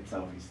in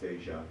Southeast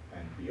Asia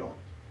and beyond.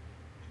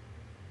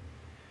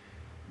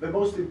 The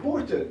most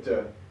important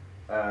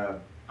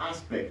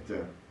aspect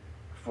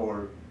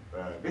for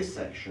this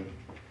section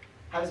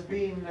has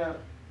been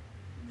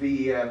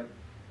the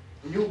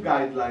new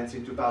guidelines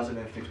in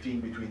 2015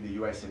 between the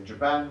US and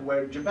Japan,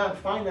 where Japan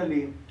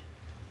finally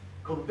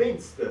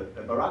convinced the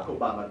Barack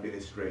Obama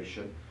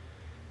administration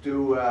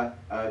to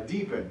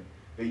deepen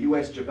the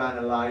US-Japan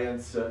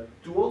alliance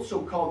to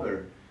also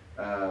cover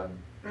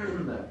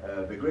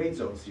the gray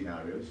zone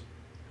scenarios.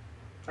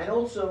 And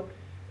also,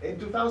 in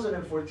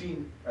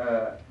 2014,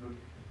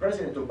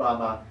 President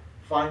Obama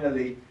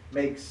finally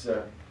makes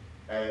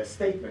a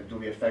statement to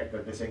the effect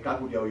that the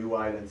Senkaku Diaoyu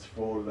Islands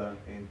fall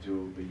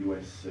into the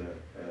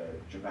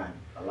US-Japan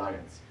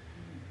alliance.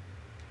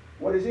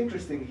 What is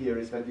interesting here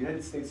is that the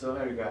United States of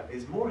America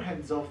is more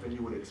hands-off than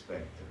you would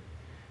expect.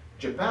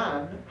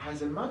 Japan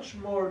has a much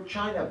more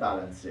China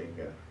balancing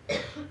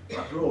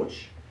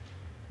approach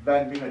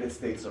than the United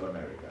States of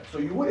America. So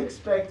you would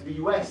expect the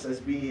US as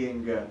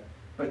being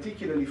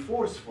particularly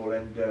forceful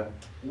and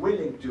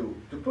willing to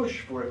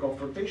push for a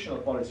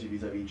confrontational policy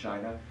vis-à-vis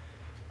China.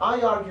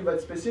 I argue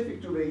that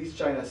specific to the East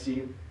China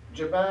Sea,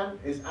 Japan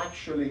is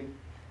actually,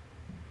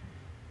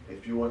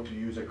 if you want to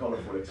use a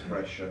colorful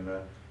expression,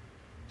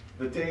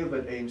 the tail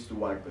that aims to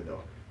wag the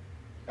dog.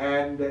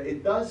 And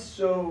it does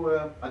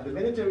so at the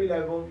military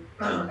level,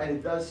 and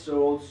it does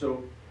so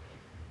also,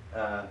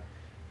 as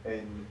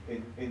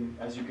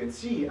you can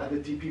see, at the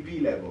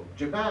TPP level.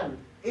 Japan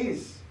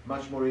is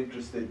much more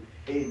interested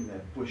in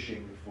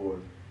pushing for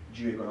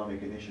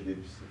geoeconomic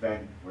initiatives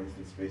than, for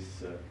instance,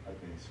 this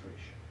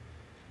administration.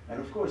 And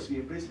of course, the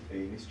implicit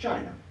aim is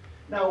China.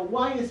 Now,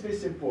 why is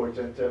this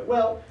important?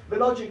 Well, the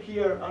logic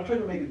here, I'll try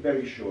to make it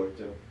very short,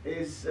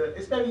 is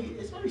very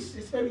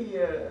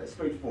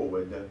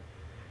straightforward.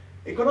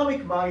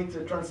 Economic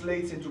might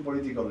translates into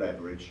political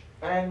leverage.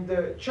 And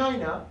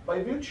China,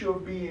 by virtue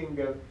of being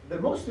the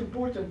most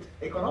important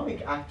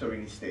economic actor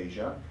in East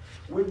Asia,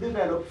 will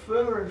develop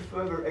further and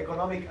further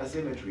economic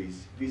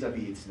asymmetries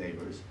vis-à-vis its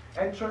neighbors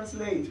and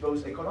translate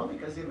those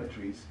economic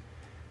asymmetries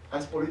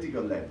as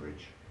political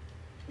leverage.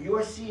 You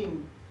are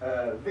seeing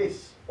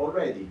this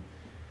already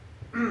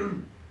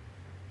in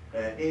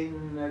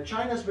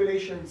China's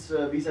relations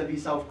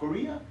vis-à-vis South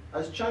Korea,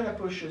 as China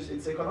pushes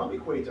its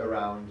economic weight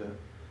around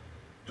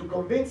to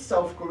convince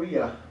South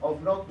Korea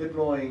of not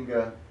deploying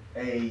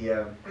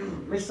a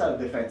missile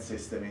defense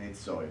system in its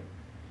soil.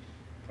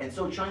 And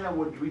so China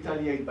would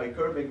retaliate by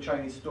curbing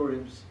Chinese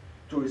tourism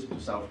to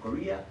South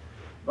Korea,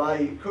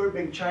 by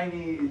curbing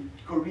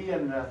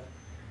Korean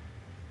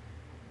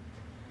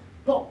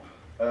pop,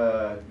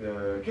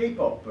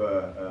 K-pop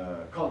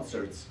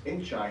concerts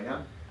in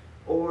China,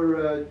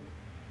 or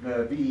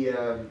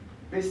the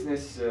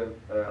business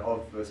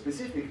of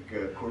specific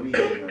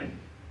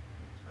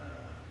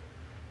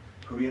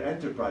Korean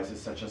enterprises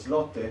such as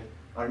Lotte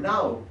are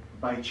now,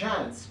 by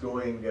chance,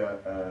 going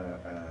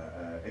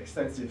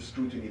extensive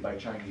scrutiny by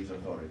Chinese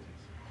authorities.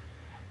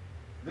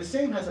 The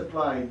same has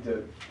applied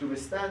to the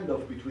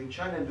standoff between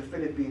China and the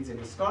Philippines in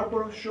the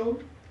Scarborough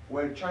Shoal,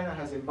 where China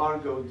has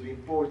embargoed the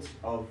imports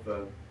of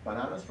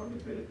bananas from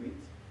the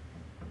Philippines.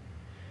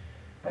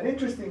 And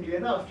interestingly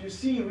enough, you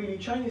see really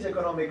Chinese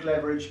economic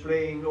leverage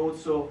playing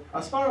also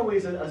as far away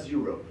as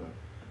Europe,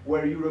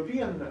 where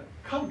European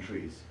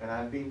countries, and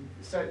I've been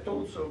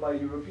told so by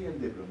European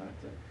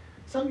diplomats,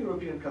 some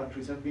European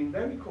countries have been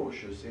very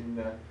cautious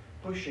in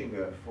pushing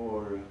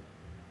for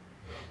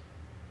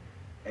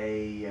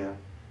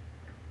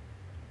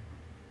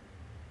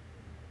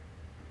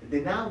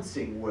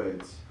denouncing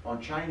words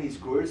on Chinese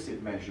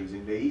coercive measures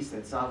in the East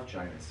and South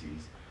China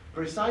Seas,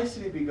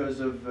 precisely because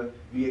of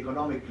the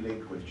economic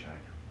link with China.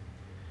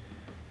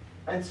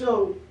 And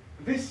so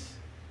this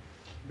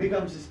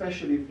becomes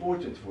especially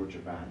important for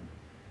Japan,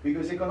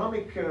 because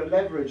economic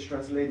leverage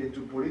translated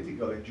to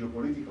political and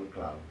geopolitical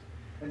clout.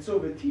 And so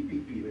the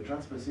TPP, the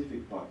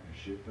Trans-Pacific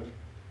Partnership,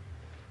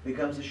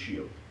 becomes a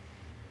shield.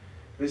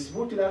 This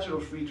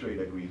multilateral free trade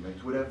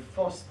agreement would have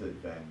fostered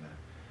then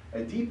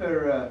a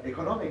deeper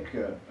economic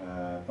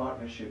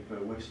partnership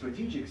with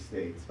strategic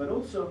states, but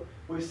also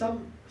with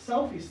some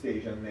Southeast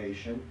Asian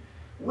nation,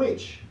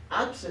 which,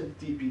 absent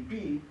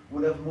TPP,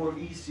 would have more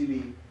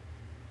easily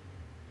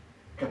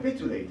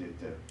capitulated,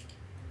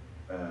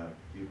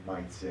 you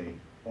might say,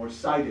 or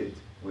sided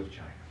with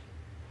China.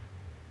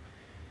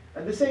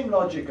 And the same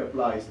logic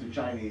applies to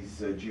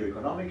Chinese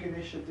geoeconomic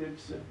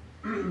initiatives.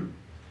 And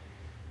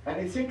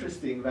it's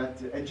interesting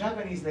that a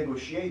Japanese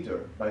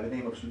negotiator by the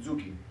name of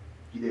Suzuki,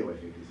 Hideo I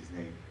think is his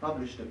name,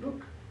 published a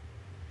book,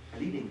 a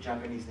leading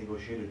Japanese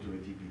negotiator to the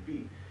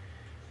TPP,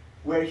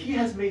 where he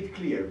has made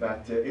clear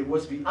that it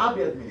was the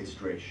Abe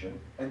administration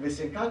and the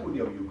Senkaku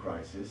Diaoyu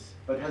crisis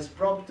that has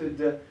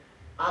prompted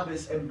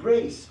Abe's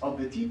embrace of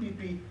the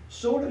TPP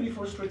solely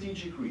for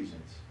strategic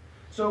reasons.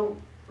 So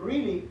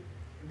really,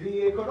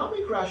 the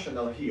economic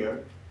rationale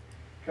here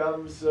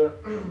comes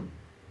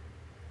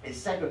is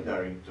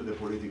secondary to the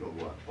political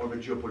one, or the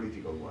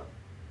geopolitical one.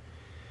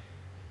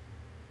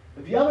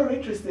 The other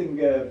interesting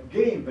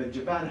game that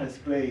Japan has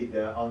played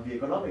on the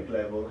economic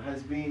level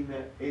has been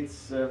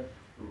its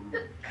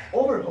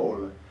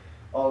overhaul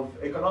of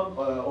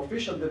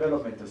official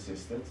development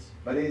assistance,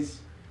 that is,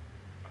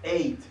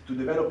 aid to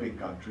developing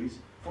countries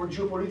for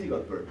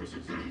geopolitical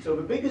purposes. So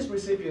the biggest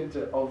recipient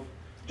of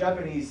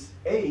Japanese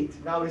aid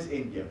now is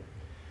India.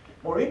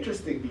 More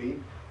interestingly,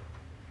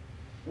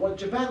 what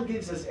Japan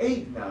gives as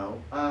aid now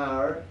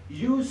are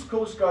used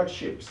Coast Guard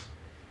ships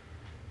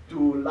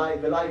to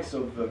the likes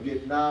of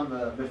Vietnam,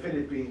 the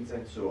Philippines,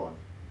 and so on,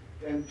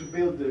 and to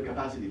build the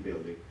capacity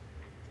building.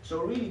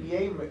 So really the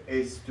aim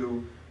is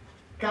to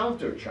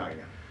counter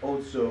China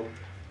also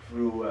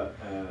through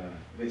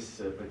this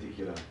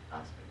particular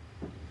aspect.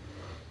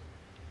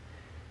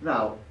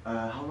 Now,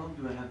 how long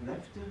do I have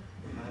left? 10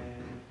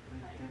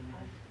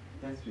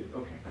 minutes.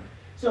 Okay.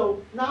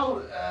 So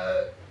now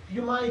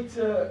you might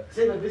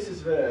say that this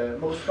is the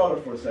most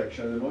colorful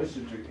section, the most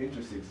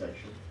interesting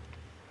section.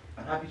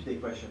 I'm happy to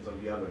take questions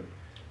on the other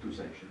two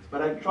sections.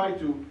 But I try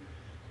to,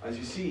 as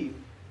you see,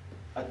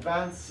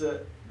 advance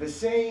the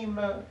same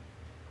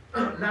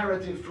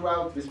narrative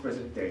throughout this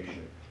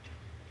presentation.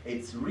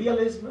 It's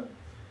realism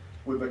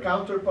with a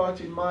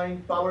counterpart in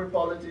mind, power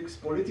politics,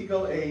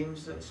 political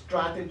aims,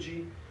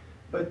 strategy.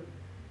 But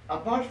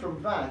apart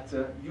from that,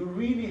 you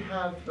really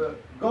have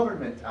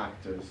government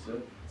actors,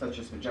 such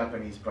as the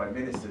Japanese Prime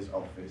Minister's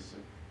office,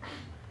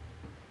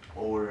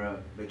 or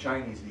the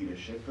Chinese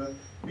leadership,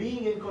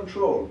 being in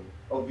control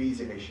of these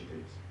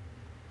initiatives.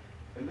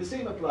 And the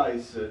same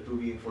applies to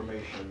the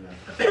information,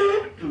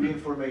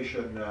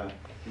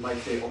 you might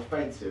say,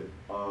 offensive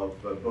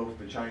of both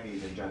the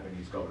Chinese and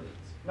Japanese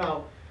governments.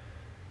 Now,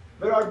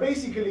 there are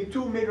basically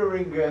two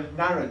mirroring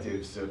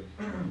narratives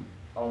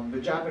on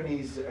the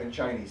Japanese and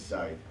Chinese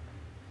side.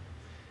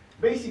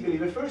 Basically,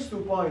 the first 2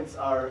 points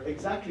are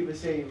exactly the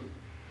same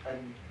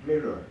and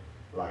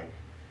mirror-like,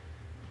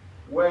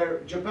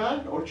 where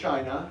Japan or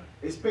China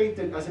is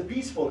painted as a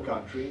peaceful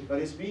country that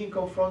is being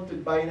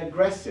confronted by an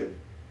aggressive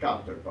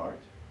counterpart.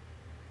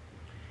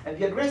 And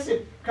the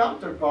aggressive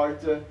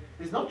counterpart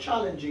is not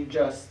challenging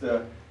just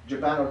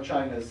Japan or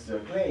China's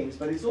claims,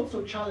 but it's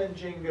also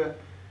challenging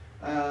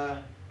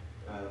the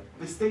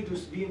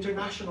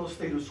international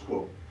status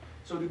quo.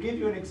 So to give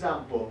you an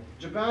example,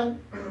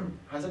 Japan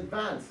has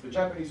advanced, the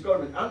Japanese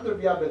government under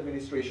the Abe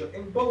administration,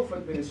 in both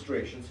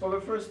administrations, for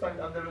the first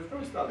time under the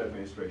first Abe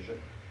administration,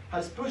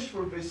 has pushed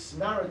for this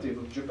narrative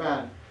of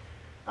Japan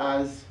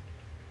as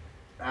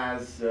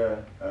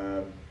a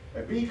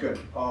beacon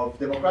of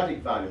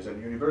democratic values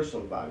and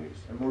universal values,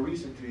 and more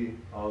recently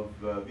of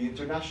the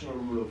international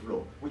rule of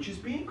law, which is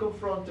being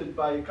confronted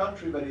by a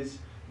country that is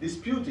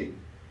disputing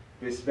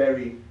this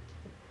very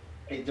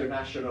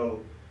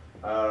international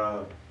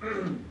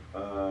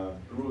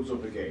rules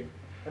of the game.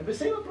 And the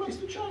same applies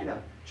to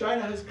China.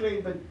 China has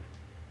claimed that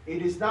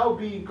it is now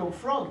being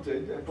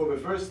confronted, and for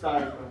the first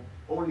time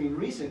only in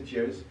recent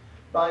years,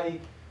 by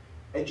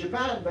a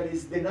Japan that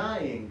is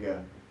denying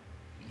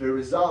the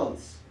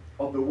results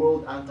of the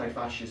world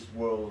anti-fascist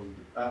war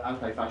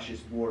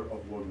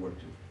of World War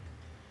II.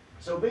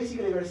 So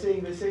basically they're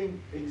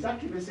saying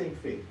exactly the same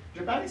thing.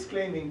 Japan is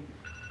claiming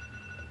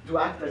to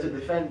act as a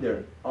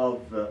defender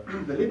of the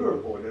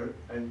liberal order,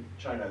 and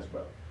China as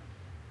well.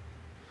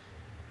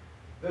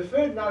 The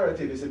third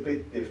narrative is a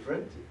bit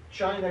different.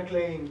 China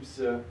claims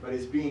that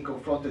it's being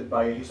confronted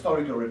by a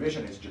historical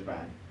revisionist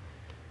Japan,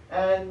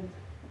 and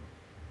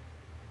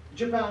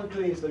Japan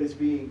claims that it's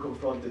being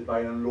confronted by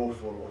an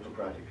unlawful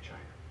autocratic China.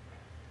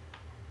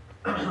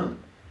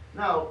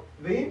 Now,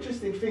 the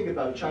interesting thing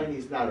about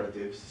Chinese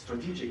narratives,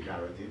 strategic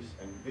narratives,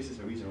 and this is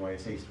the reason why I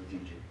say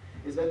strategic,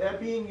 is that they're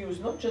being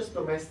used not just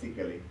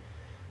domestically,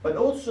 but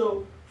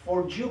also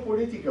for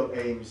geopolitical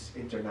aims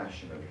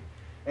internationally.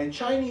 And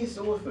Chinese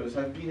authors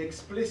have been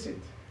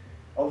explicit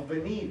of the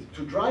need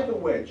to drive a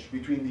wedge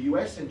between the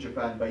US and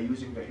Japan by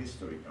using the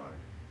history card.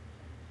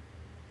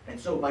 And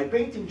so by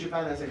painting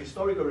Japan as a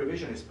historical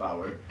revisionist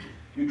power,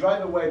 you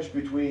drive a wedge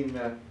between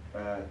the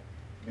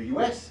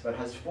US that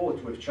has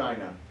fought with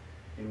China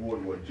in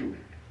World War II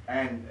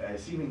and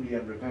seemingly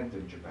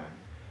unrepentant Japan,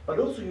 but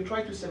also you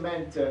try to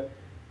cement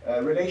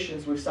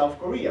relations with South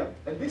Korea.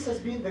 And this has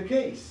been the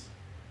case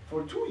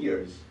for 2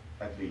 years,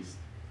 at least,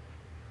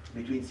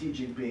 between Xi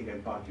Jinping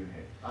and Park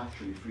Geun-hye.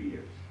 Actually, 3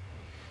 years.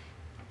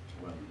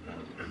 Well,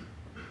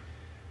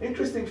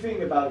 interesting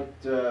thing about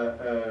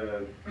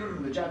the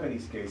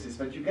Japanese case is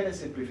that you get a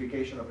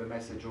simplification of the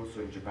message also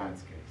in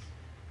Japan's case.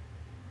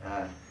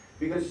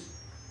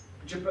 Because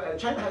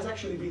China has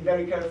actually been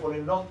very careful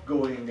in not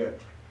going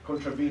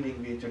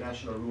contravening the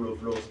international rule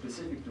of law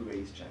specific to the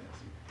East China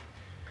Sea.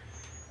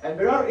 And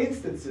there are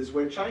instances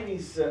where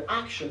Chinese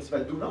actions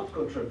that do not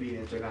contravene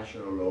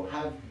international law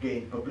have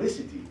gained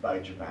publicity by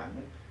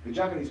Japan. The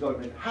Japanese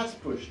government has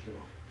pushed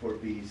for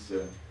these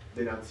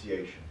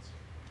denunciations.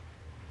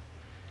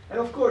 And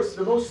of course,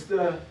 the most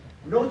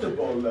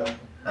notable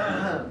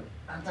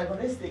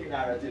antagonistic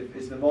narrative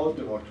is the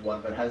Voldemort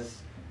one that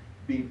has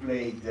been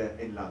played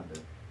in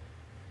London.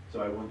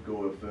 So I won't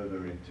go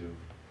further into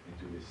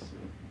this.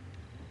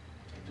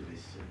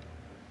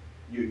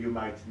 You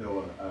might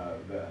know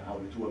how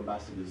the two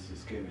ambassadors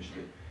skirmished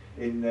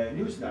in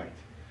Newsnight,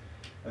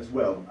 as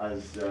well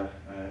as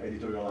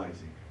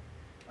editorializing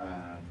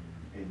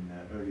in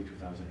early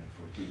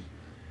 2014.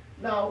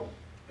 Now,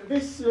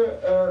 this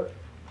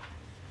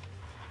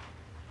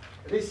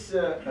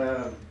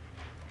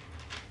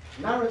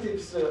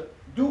narratives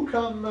do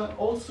come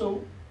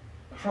also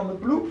from a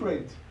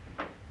blueprint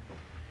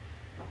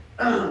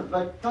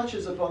that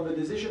touches upon the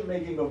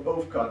decision-making of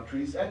both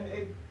countries, and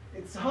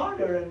it's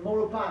harder and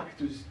more opaque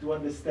to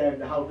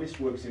understand how this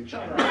works in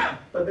China.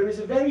 But there is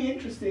a very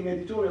interesting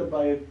editorial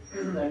by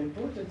an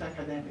important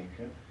academic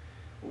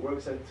who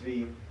works at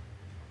the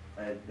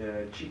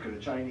CICA,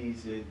 the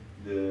Chinese, I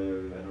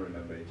don't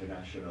remember,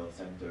 International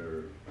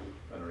Center,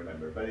 I don't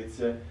remember, but it's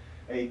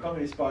a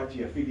Communist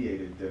Party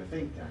affiliated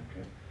think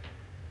tank.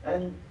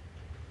 And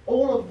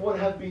all of what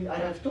I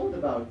have talked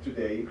about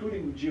today,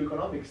 including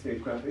geoeconomic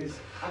statecraft, is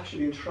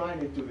actually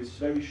enshrined into this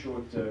very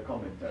short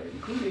commentary,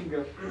 including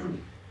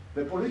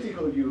the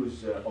political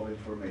use of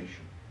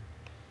information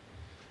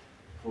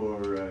for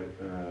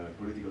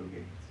political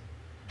gains.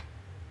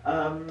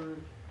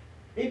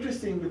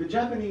 Interestingly, the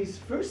Japanese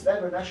first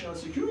ever national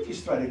security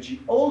strategy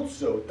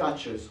also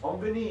touches on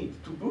the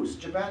need to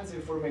boost Japan's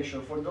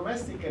information for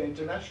domestic and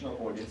international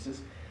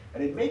audiences,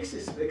 and it makes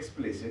it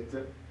explicit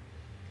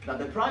that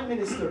the Prime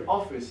Minister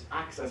office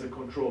acts as a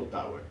control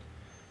tower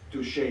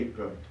to shape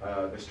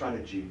the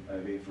strategy,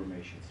 the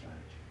information strategy.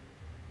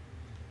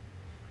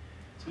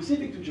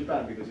 Specific to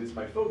Japan, because it's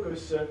my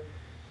focus,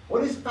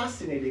 what is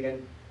fascinating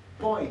and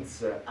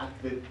points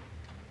at the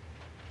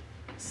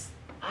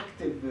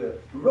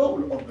active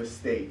role of the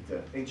state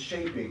in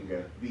shaping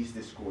these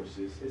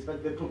discourses is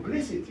that the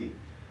publicity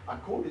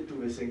accorded to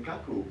the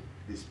Senkaku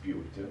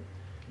dispute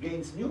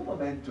gains new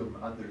momentum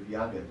under the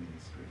Abe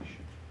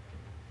administration.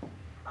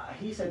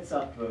 He sets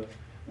up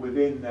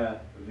within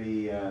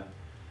the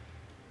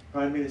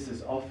Prime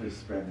Minister's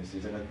office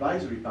premises an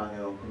advisory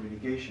panel on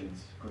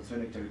communications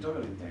concerning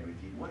territorial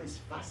integrity. What is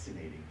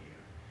fascinating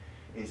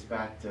here is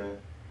that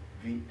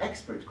the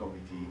expert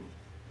committee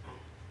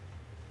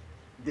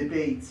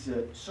debates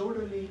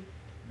solely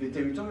the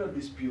territorial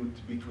dispute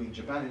between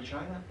Japan and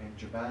China and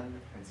Japan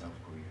and South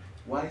Korea.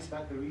 Why is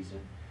that the reason?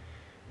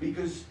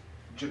 Because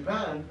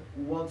Japan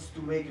wants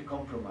to make a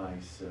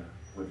compromise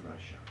with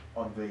Russia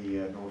on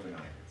the Northern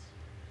Islands.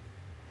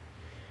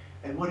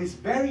 And what is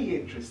very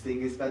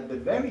interesting is that the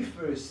very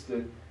first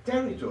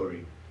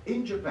territory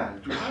in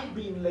Japan to have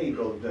been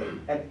labeled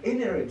an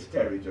inherent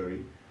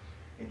territory,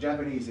 in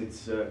Japanese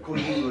it's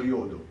Konjuro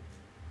Yodo,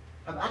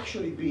 have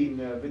actually been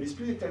the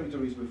disputed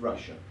territories with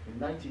Russia. In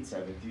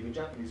 1970, the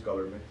Japanese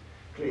government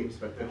claims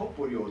that the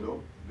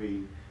Hokpo-ryodo,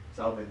 the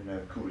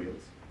southern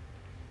Kurils,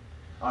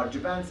 are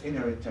Japan's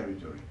inherent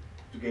territory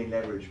to gain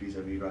leverage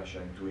vis-à-vis Russia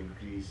and to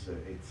increase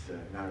its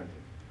narrative,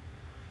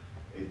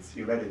 its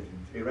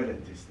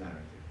irredentist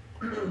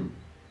narrative.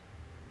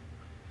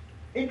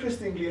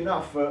 Interestingly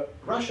enough,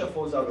 Russia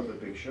falls out of the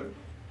picture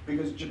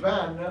because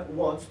Japan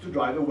wants to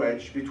drive a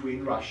wedge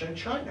between Russia and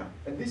China.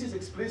 And this is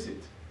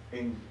explicit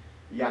in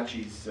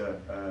Yachi's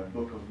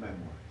book of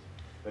memoirs,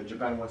 that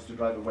Japan wants to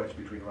drive a wedge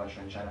between Russia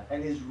and China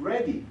and is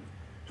ready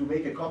to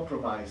make a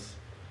compromise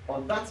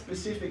on that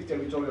specific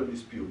territorial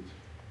dispute.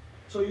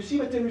 So you see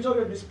that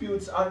territorial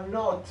disputes are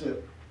not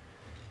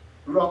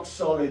rock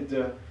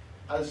solid,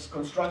 as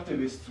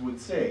constructivists would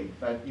say,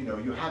 that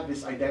you have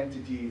this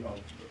identity of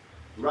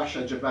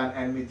Russia-Japan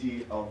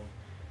enmity, of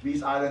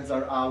these islands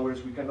are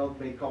ours, we cannot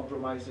make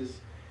compromises.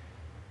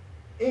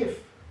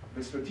 If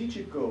the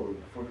strategic goal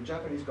for the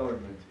Japanese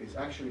government is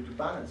actually to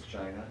balance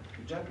China,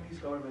 the Japanese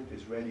government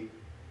is ready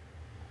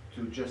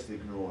to just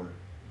ignore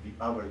the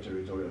other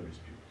territorial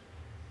dispute.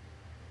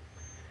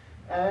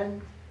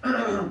 And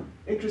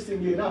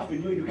interestingly enough, the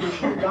new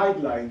educational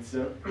guidelines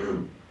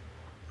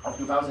of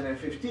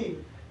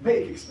 2015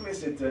 make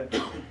explicit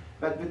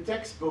that the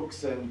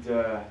textbooks and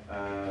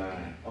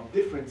of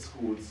different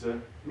schools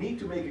need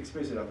to make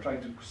explicit, I'm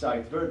trying to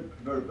cite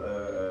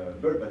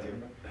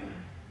verbatim,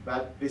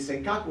 that the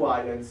Senkaku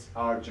Islands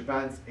are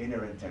Japan's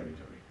inherent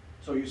territory.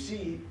 So you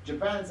see,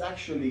 Japan's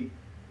actually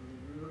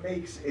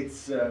makes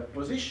its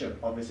position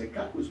on the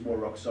Senkakus more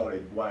rock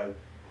solid, while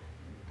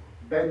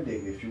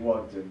bending, if you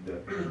want, and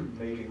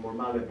making more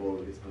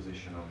malleable its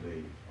position on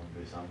the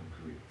Southern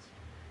Koreans.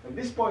 And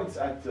this points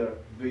at the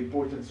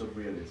importance of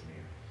realism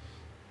here.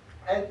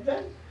 And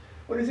then,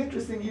 what is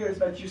interesting here is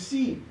that you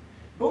see,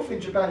 both in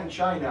Japan and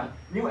China,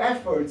 new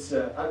efforts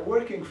at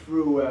working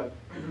through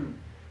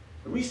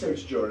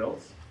research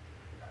journals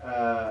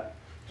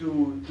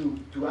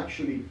to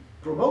actually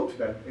promote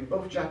them in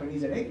both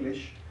Japanese and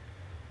English,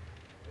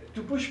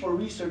 to push for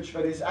research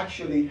that is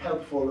actually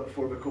helpful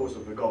for the cause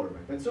of the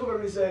government. And so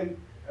there is a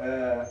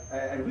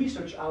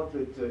research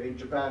outlet in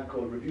Japan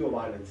called Review of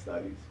Island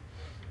Studies,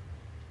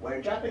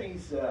 where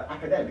Japanese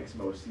academics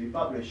mostly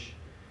publish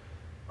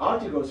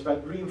articles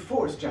that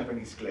reinforce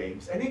Japanese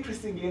claims. And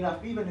interestingly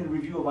enough, even in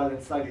Review of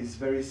Island Studies,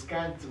 there is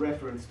scant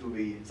reference to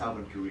the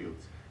Southern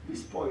Koreans.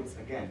 This points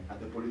again at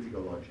the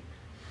political logic.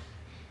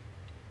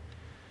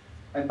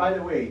 And by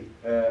the way,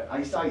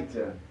 I cite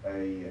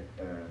an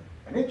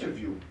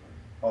interview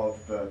of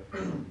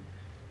an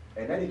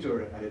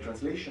editor at a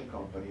translation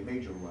company, a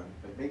major one,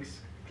 that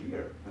makes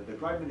clear that the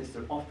Prime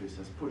Minister's office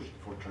has pushed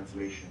for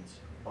translations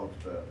of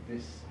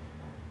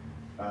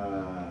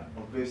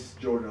this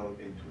journal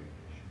into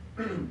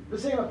English. The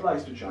same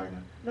applies to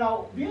China.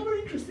 Now, the other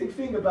interesting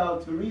thing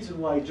about the reason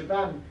why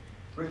Japan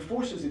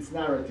reinforces its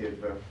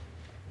narrative,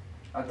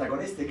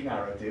 antagonistic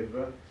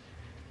narrative,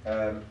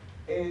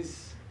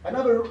 is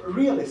another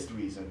realist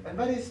reason, and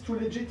that is to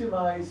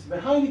legitimize the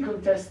highly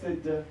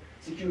contested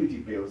security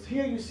bills.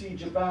 Here you see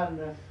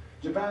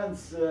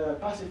Japan's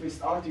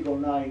pacifist Article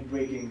 9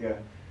 breaking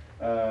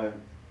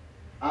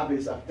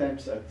Abe's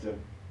attempts at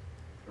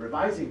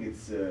revising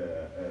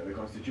the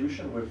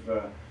constitution with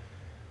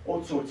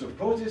all sorts of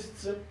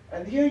protests.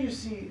 And here you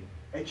see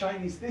a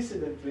Chinese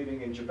dissident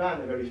living in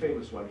Japan, a very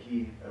famous one.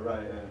 He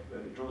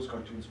draws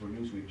cartoons for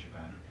Newsweek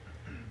Japan,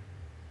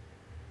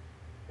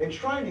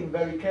 enshrining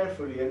very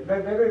carefully and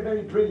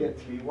very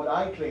brilliantly what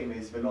I claim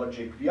is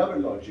the other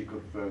logic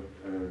of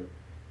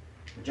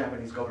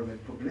Japanese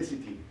government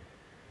publicity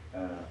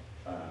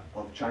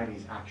of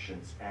Chinese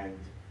actions and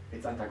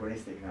its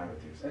antagonistic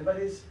narratives. And that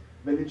is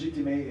the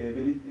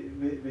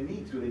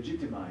need to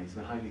legitimize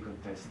the highly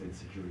contested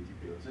security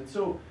bills. And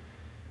so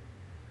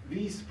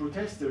these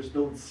protesters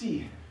don't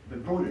see the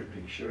broader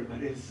picture,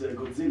 that is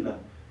Godzilla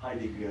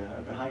hiding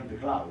behind the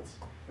clouds,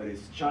 that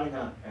is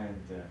China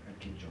and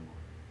Kim Jong-un.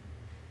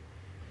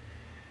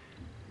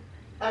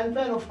 And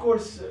then, of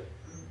course,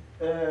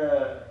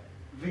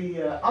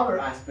 the other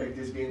aspect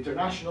is the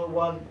international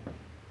one.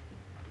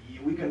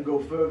 We can go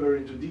further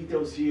into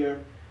details here.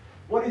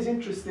 What is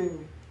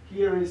interesting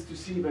here is to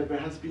see that there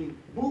has been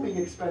booming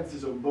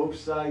expenses on both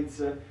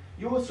sides.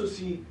 You also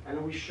see,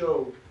 and we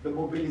show, the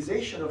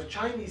mobilization of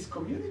Chinese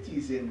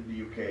communities in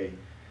the UK,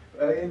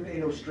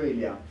 in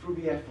Australia, through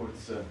the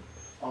efforts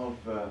of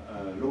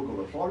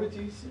local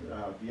authorities,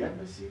 the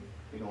embassy,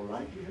 in all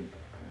likelihood,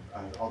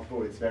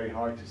 although it's very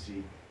hard to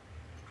see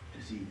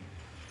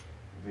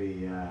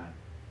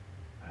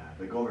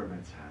the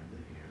government's hand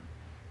here.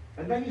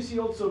 And then you see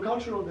also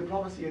cultural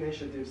diplomacy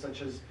initiatives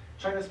such as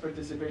China's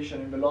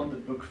participation in the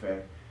London Book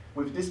Fair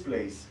with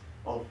displays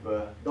of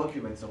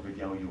documents of the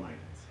Diaoyu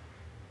Islands.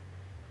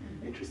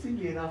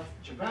 Interestingly enough,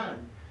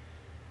 Japan,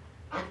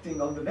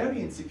 acting on the very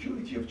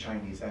insecurity of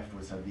Chinese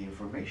efforts at the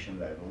information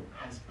level,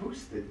 has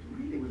boosted,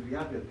 really with the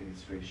Abe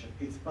administration,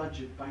 its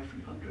budget by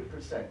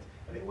 300%,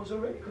 and it was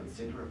already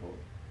considerable.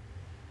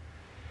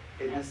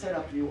 It has set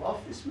up new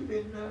office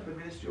within the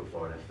Ministry of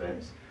Foreign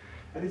Affairs,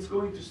 and it's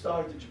going to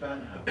start at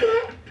Japan House.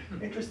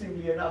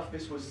 Interestingly enough,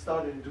 this was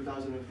started in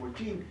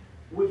 2014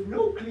 with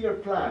no clear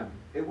plan.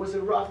 It was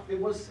a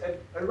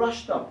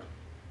rushed up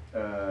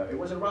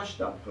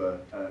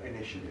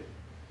initiative.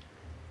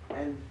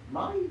 And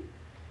my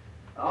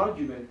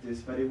argument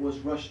is that it was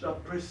rushed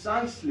up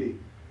precisely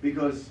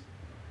because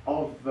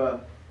of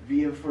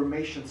the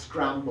information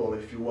scramble,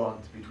 if you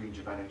want, between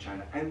Japan and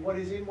China. And what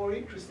is more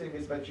interesting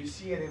is that you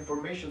see an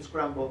information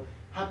scramble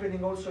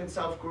happening also in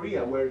South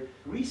Korea, where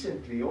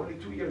recently, only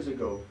 2 years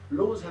ago,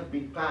 laws have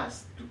been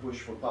passed to push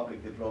for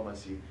public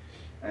diplomacy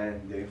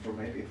and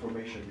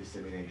information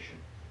dissemination.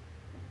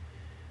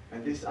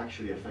 And this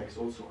actually affects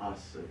also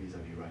us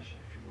vis-a-vis Russia,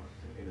 if you want,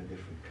 in a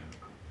different kind of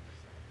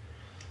context.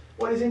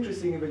 What is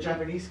interesting in the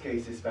Japanese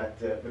case is that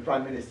the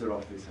Prime Minister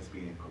office has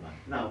been in command.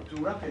 Now, to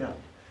wrap it up,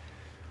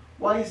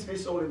 why is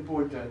this all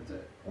important?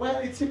 Well,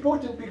 it's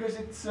important because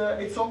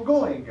it's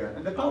ongoing,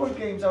 and the power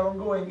games are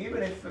ongoing,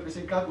 even if the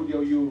Senkaku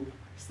Diaoyu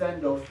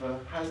standoff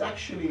has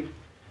actually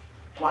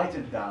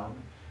quieted down.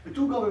 The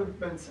two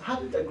governments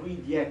haven't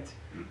agreed yet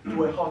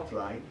to a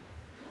hotline,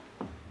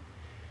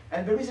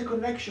 and there is a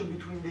connection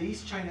between the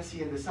East China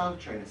Sea and the South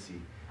China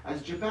Sea,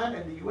 as Japan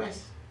and the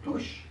US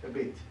push a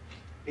bit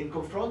in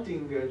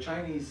confronting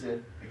Chinese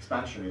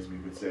expansionism, we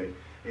would say,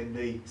 in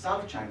the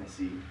South China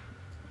Sea.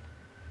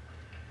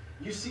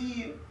 You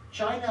see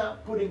China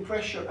putting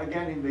pressure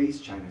again in the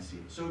East China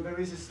Sea. So there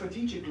is a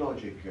strategic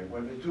logic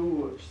where the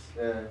two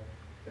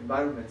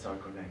environments are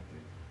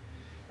connected.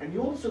 And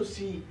you also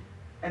see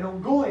an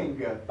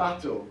ongoing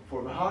battle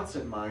for the hearts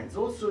and minds,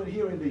 also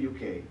here in the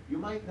UK. You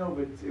might know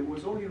that it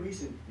was only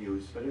recent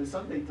news, but the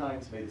Sunday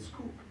Times made a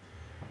scoop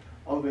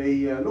of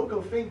a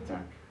local think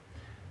tank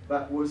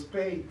that was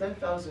paid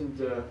 10,000,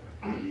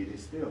 maybe it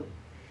is still,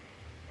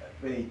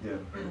 paid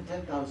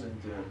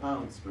 10,000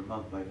 pounds per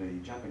month by the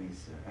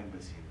Japanese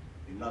embassy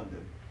in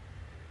London.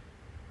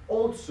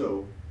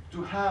 Also,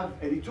 to have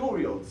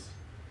editorials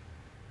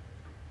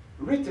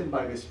written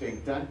by this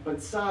think tank,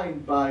 but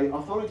signed by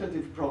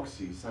authoritative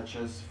proxies, such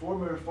as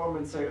former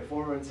Foreign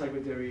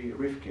Secretary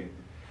Rifkin,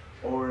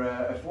 or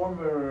a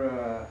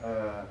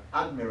former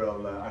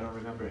admiral, I don't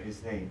remember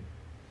his name,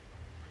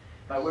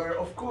 but were,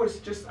 of course,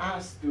 just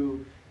asked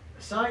to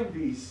sign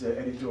these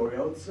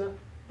editorials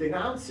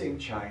denouncing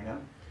China,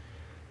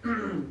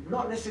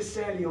 not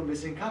necessarily on the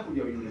Senkaku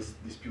Diaoyu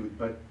dispute,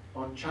 but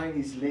on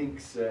Chinese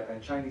links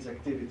and Chinese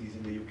activities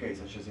in the UK,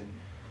 such as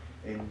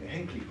in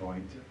Hinkley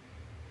Point,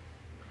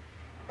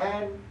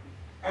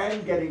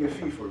 and getting a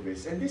fee for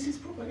this. And this is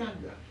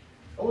propaganda.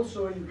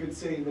 Also, you could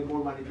say in the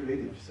more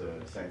manipulative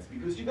sense,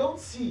 because you don't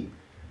see,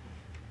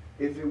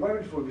 if it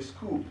weren't for the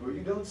scoop,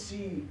 you don't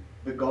see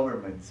the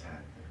government's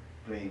hand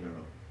playing a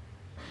role.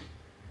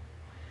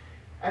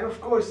 And of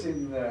course,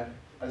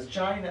 as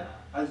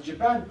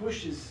Japan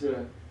pushes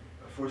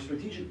for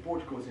strategic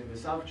port calls in the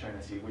South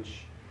China Sea,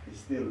 which is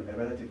still a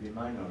relatively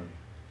minor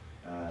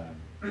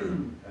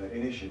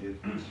initiative,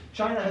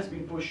 China has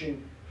been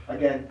pushing,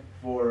 again,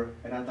 for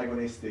an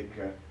antagonistic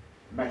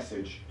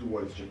message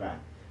towards Japan.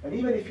 And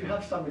even if you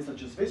have something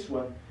such as this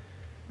one,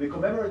 the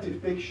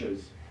commemorative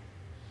pictures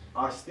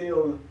are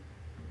still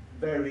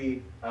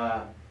very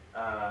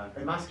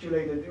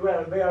emasculated.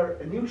 Well, they are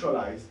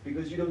neutralized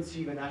because you don't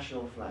see the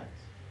national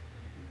flags.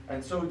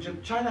 And so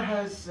China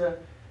has, the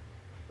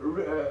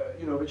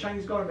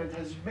Chinese government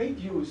has made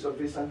use of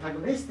this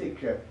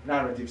antagonistic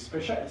narrative,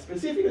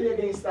 specifically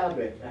against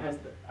Abe, and has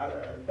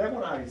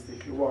demonized,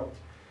 if you want,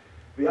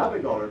 the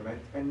Abe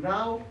government. And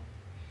now,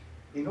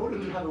 in order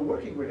to have a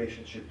working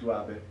relationship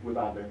with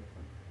Abe,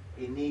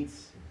 it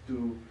needs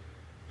to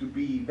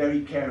be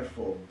very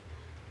careful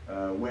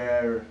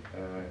where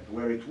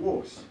it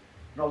walks,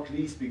 not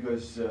least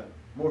because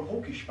more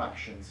hawkish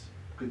factions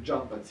could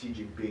jump at Xi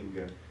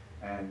Jinping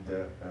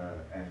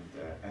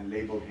and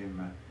label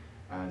him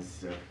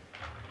as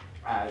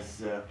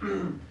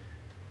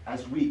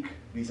weak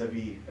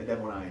vis-à-vis a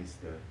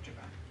demonized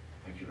Japan.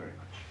 Thank you very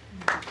much.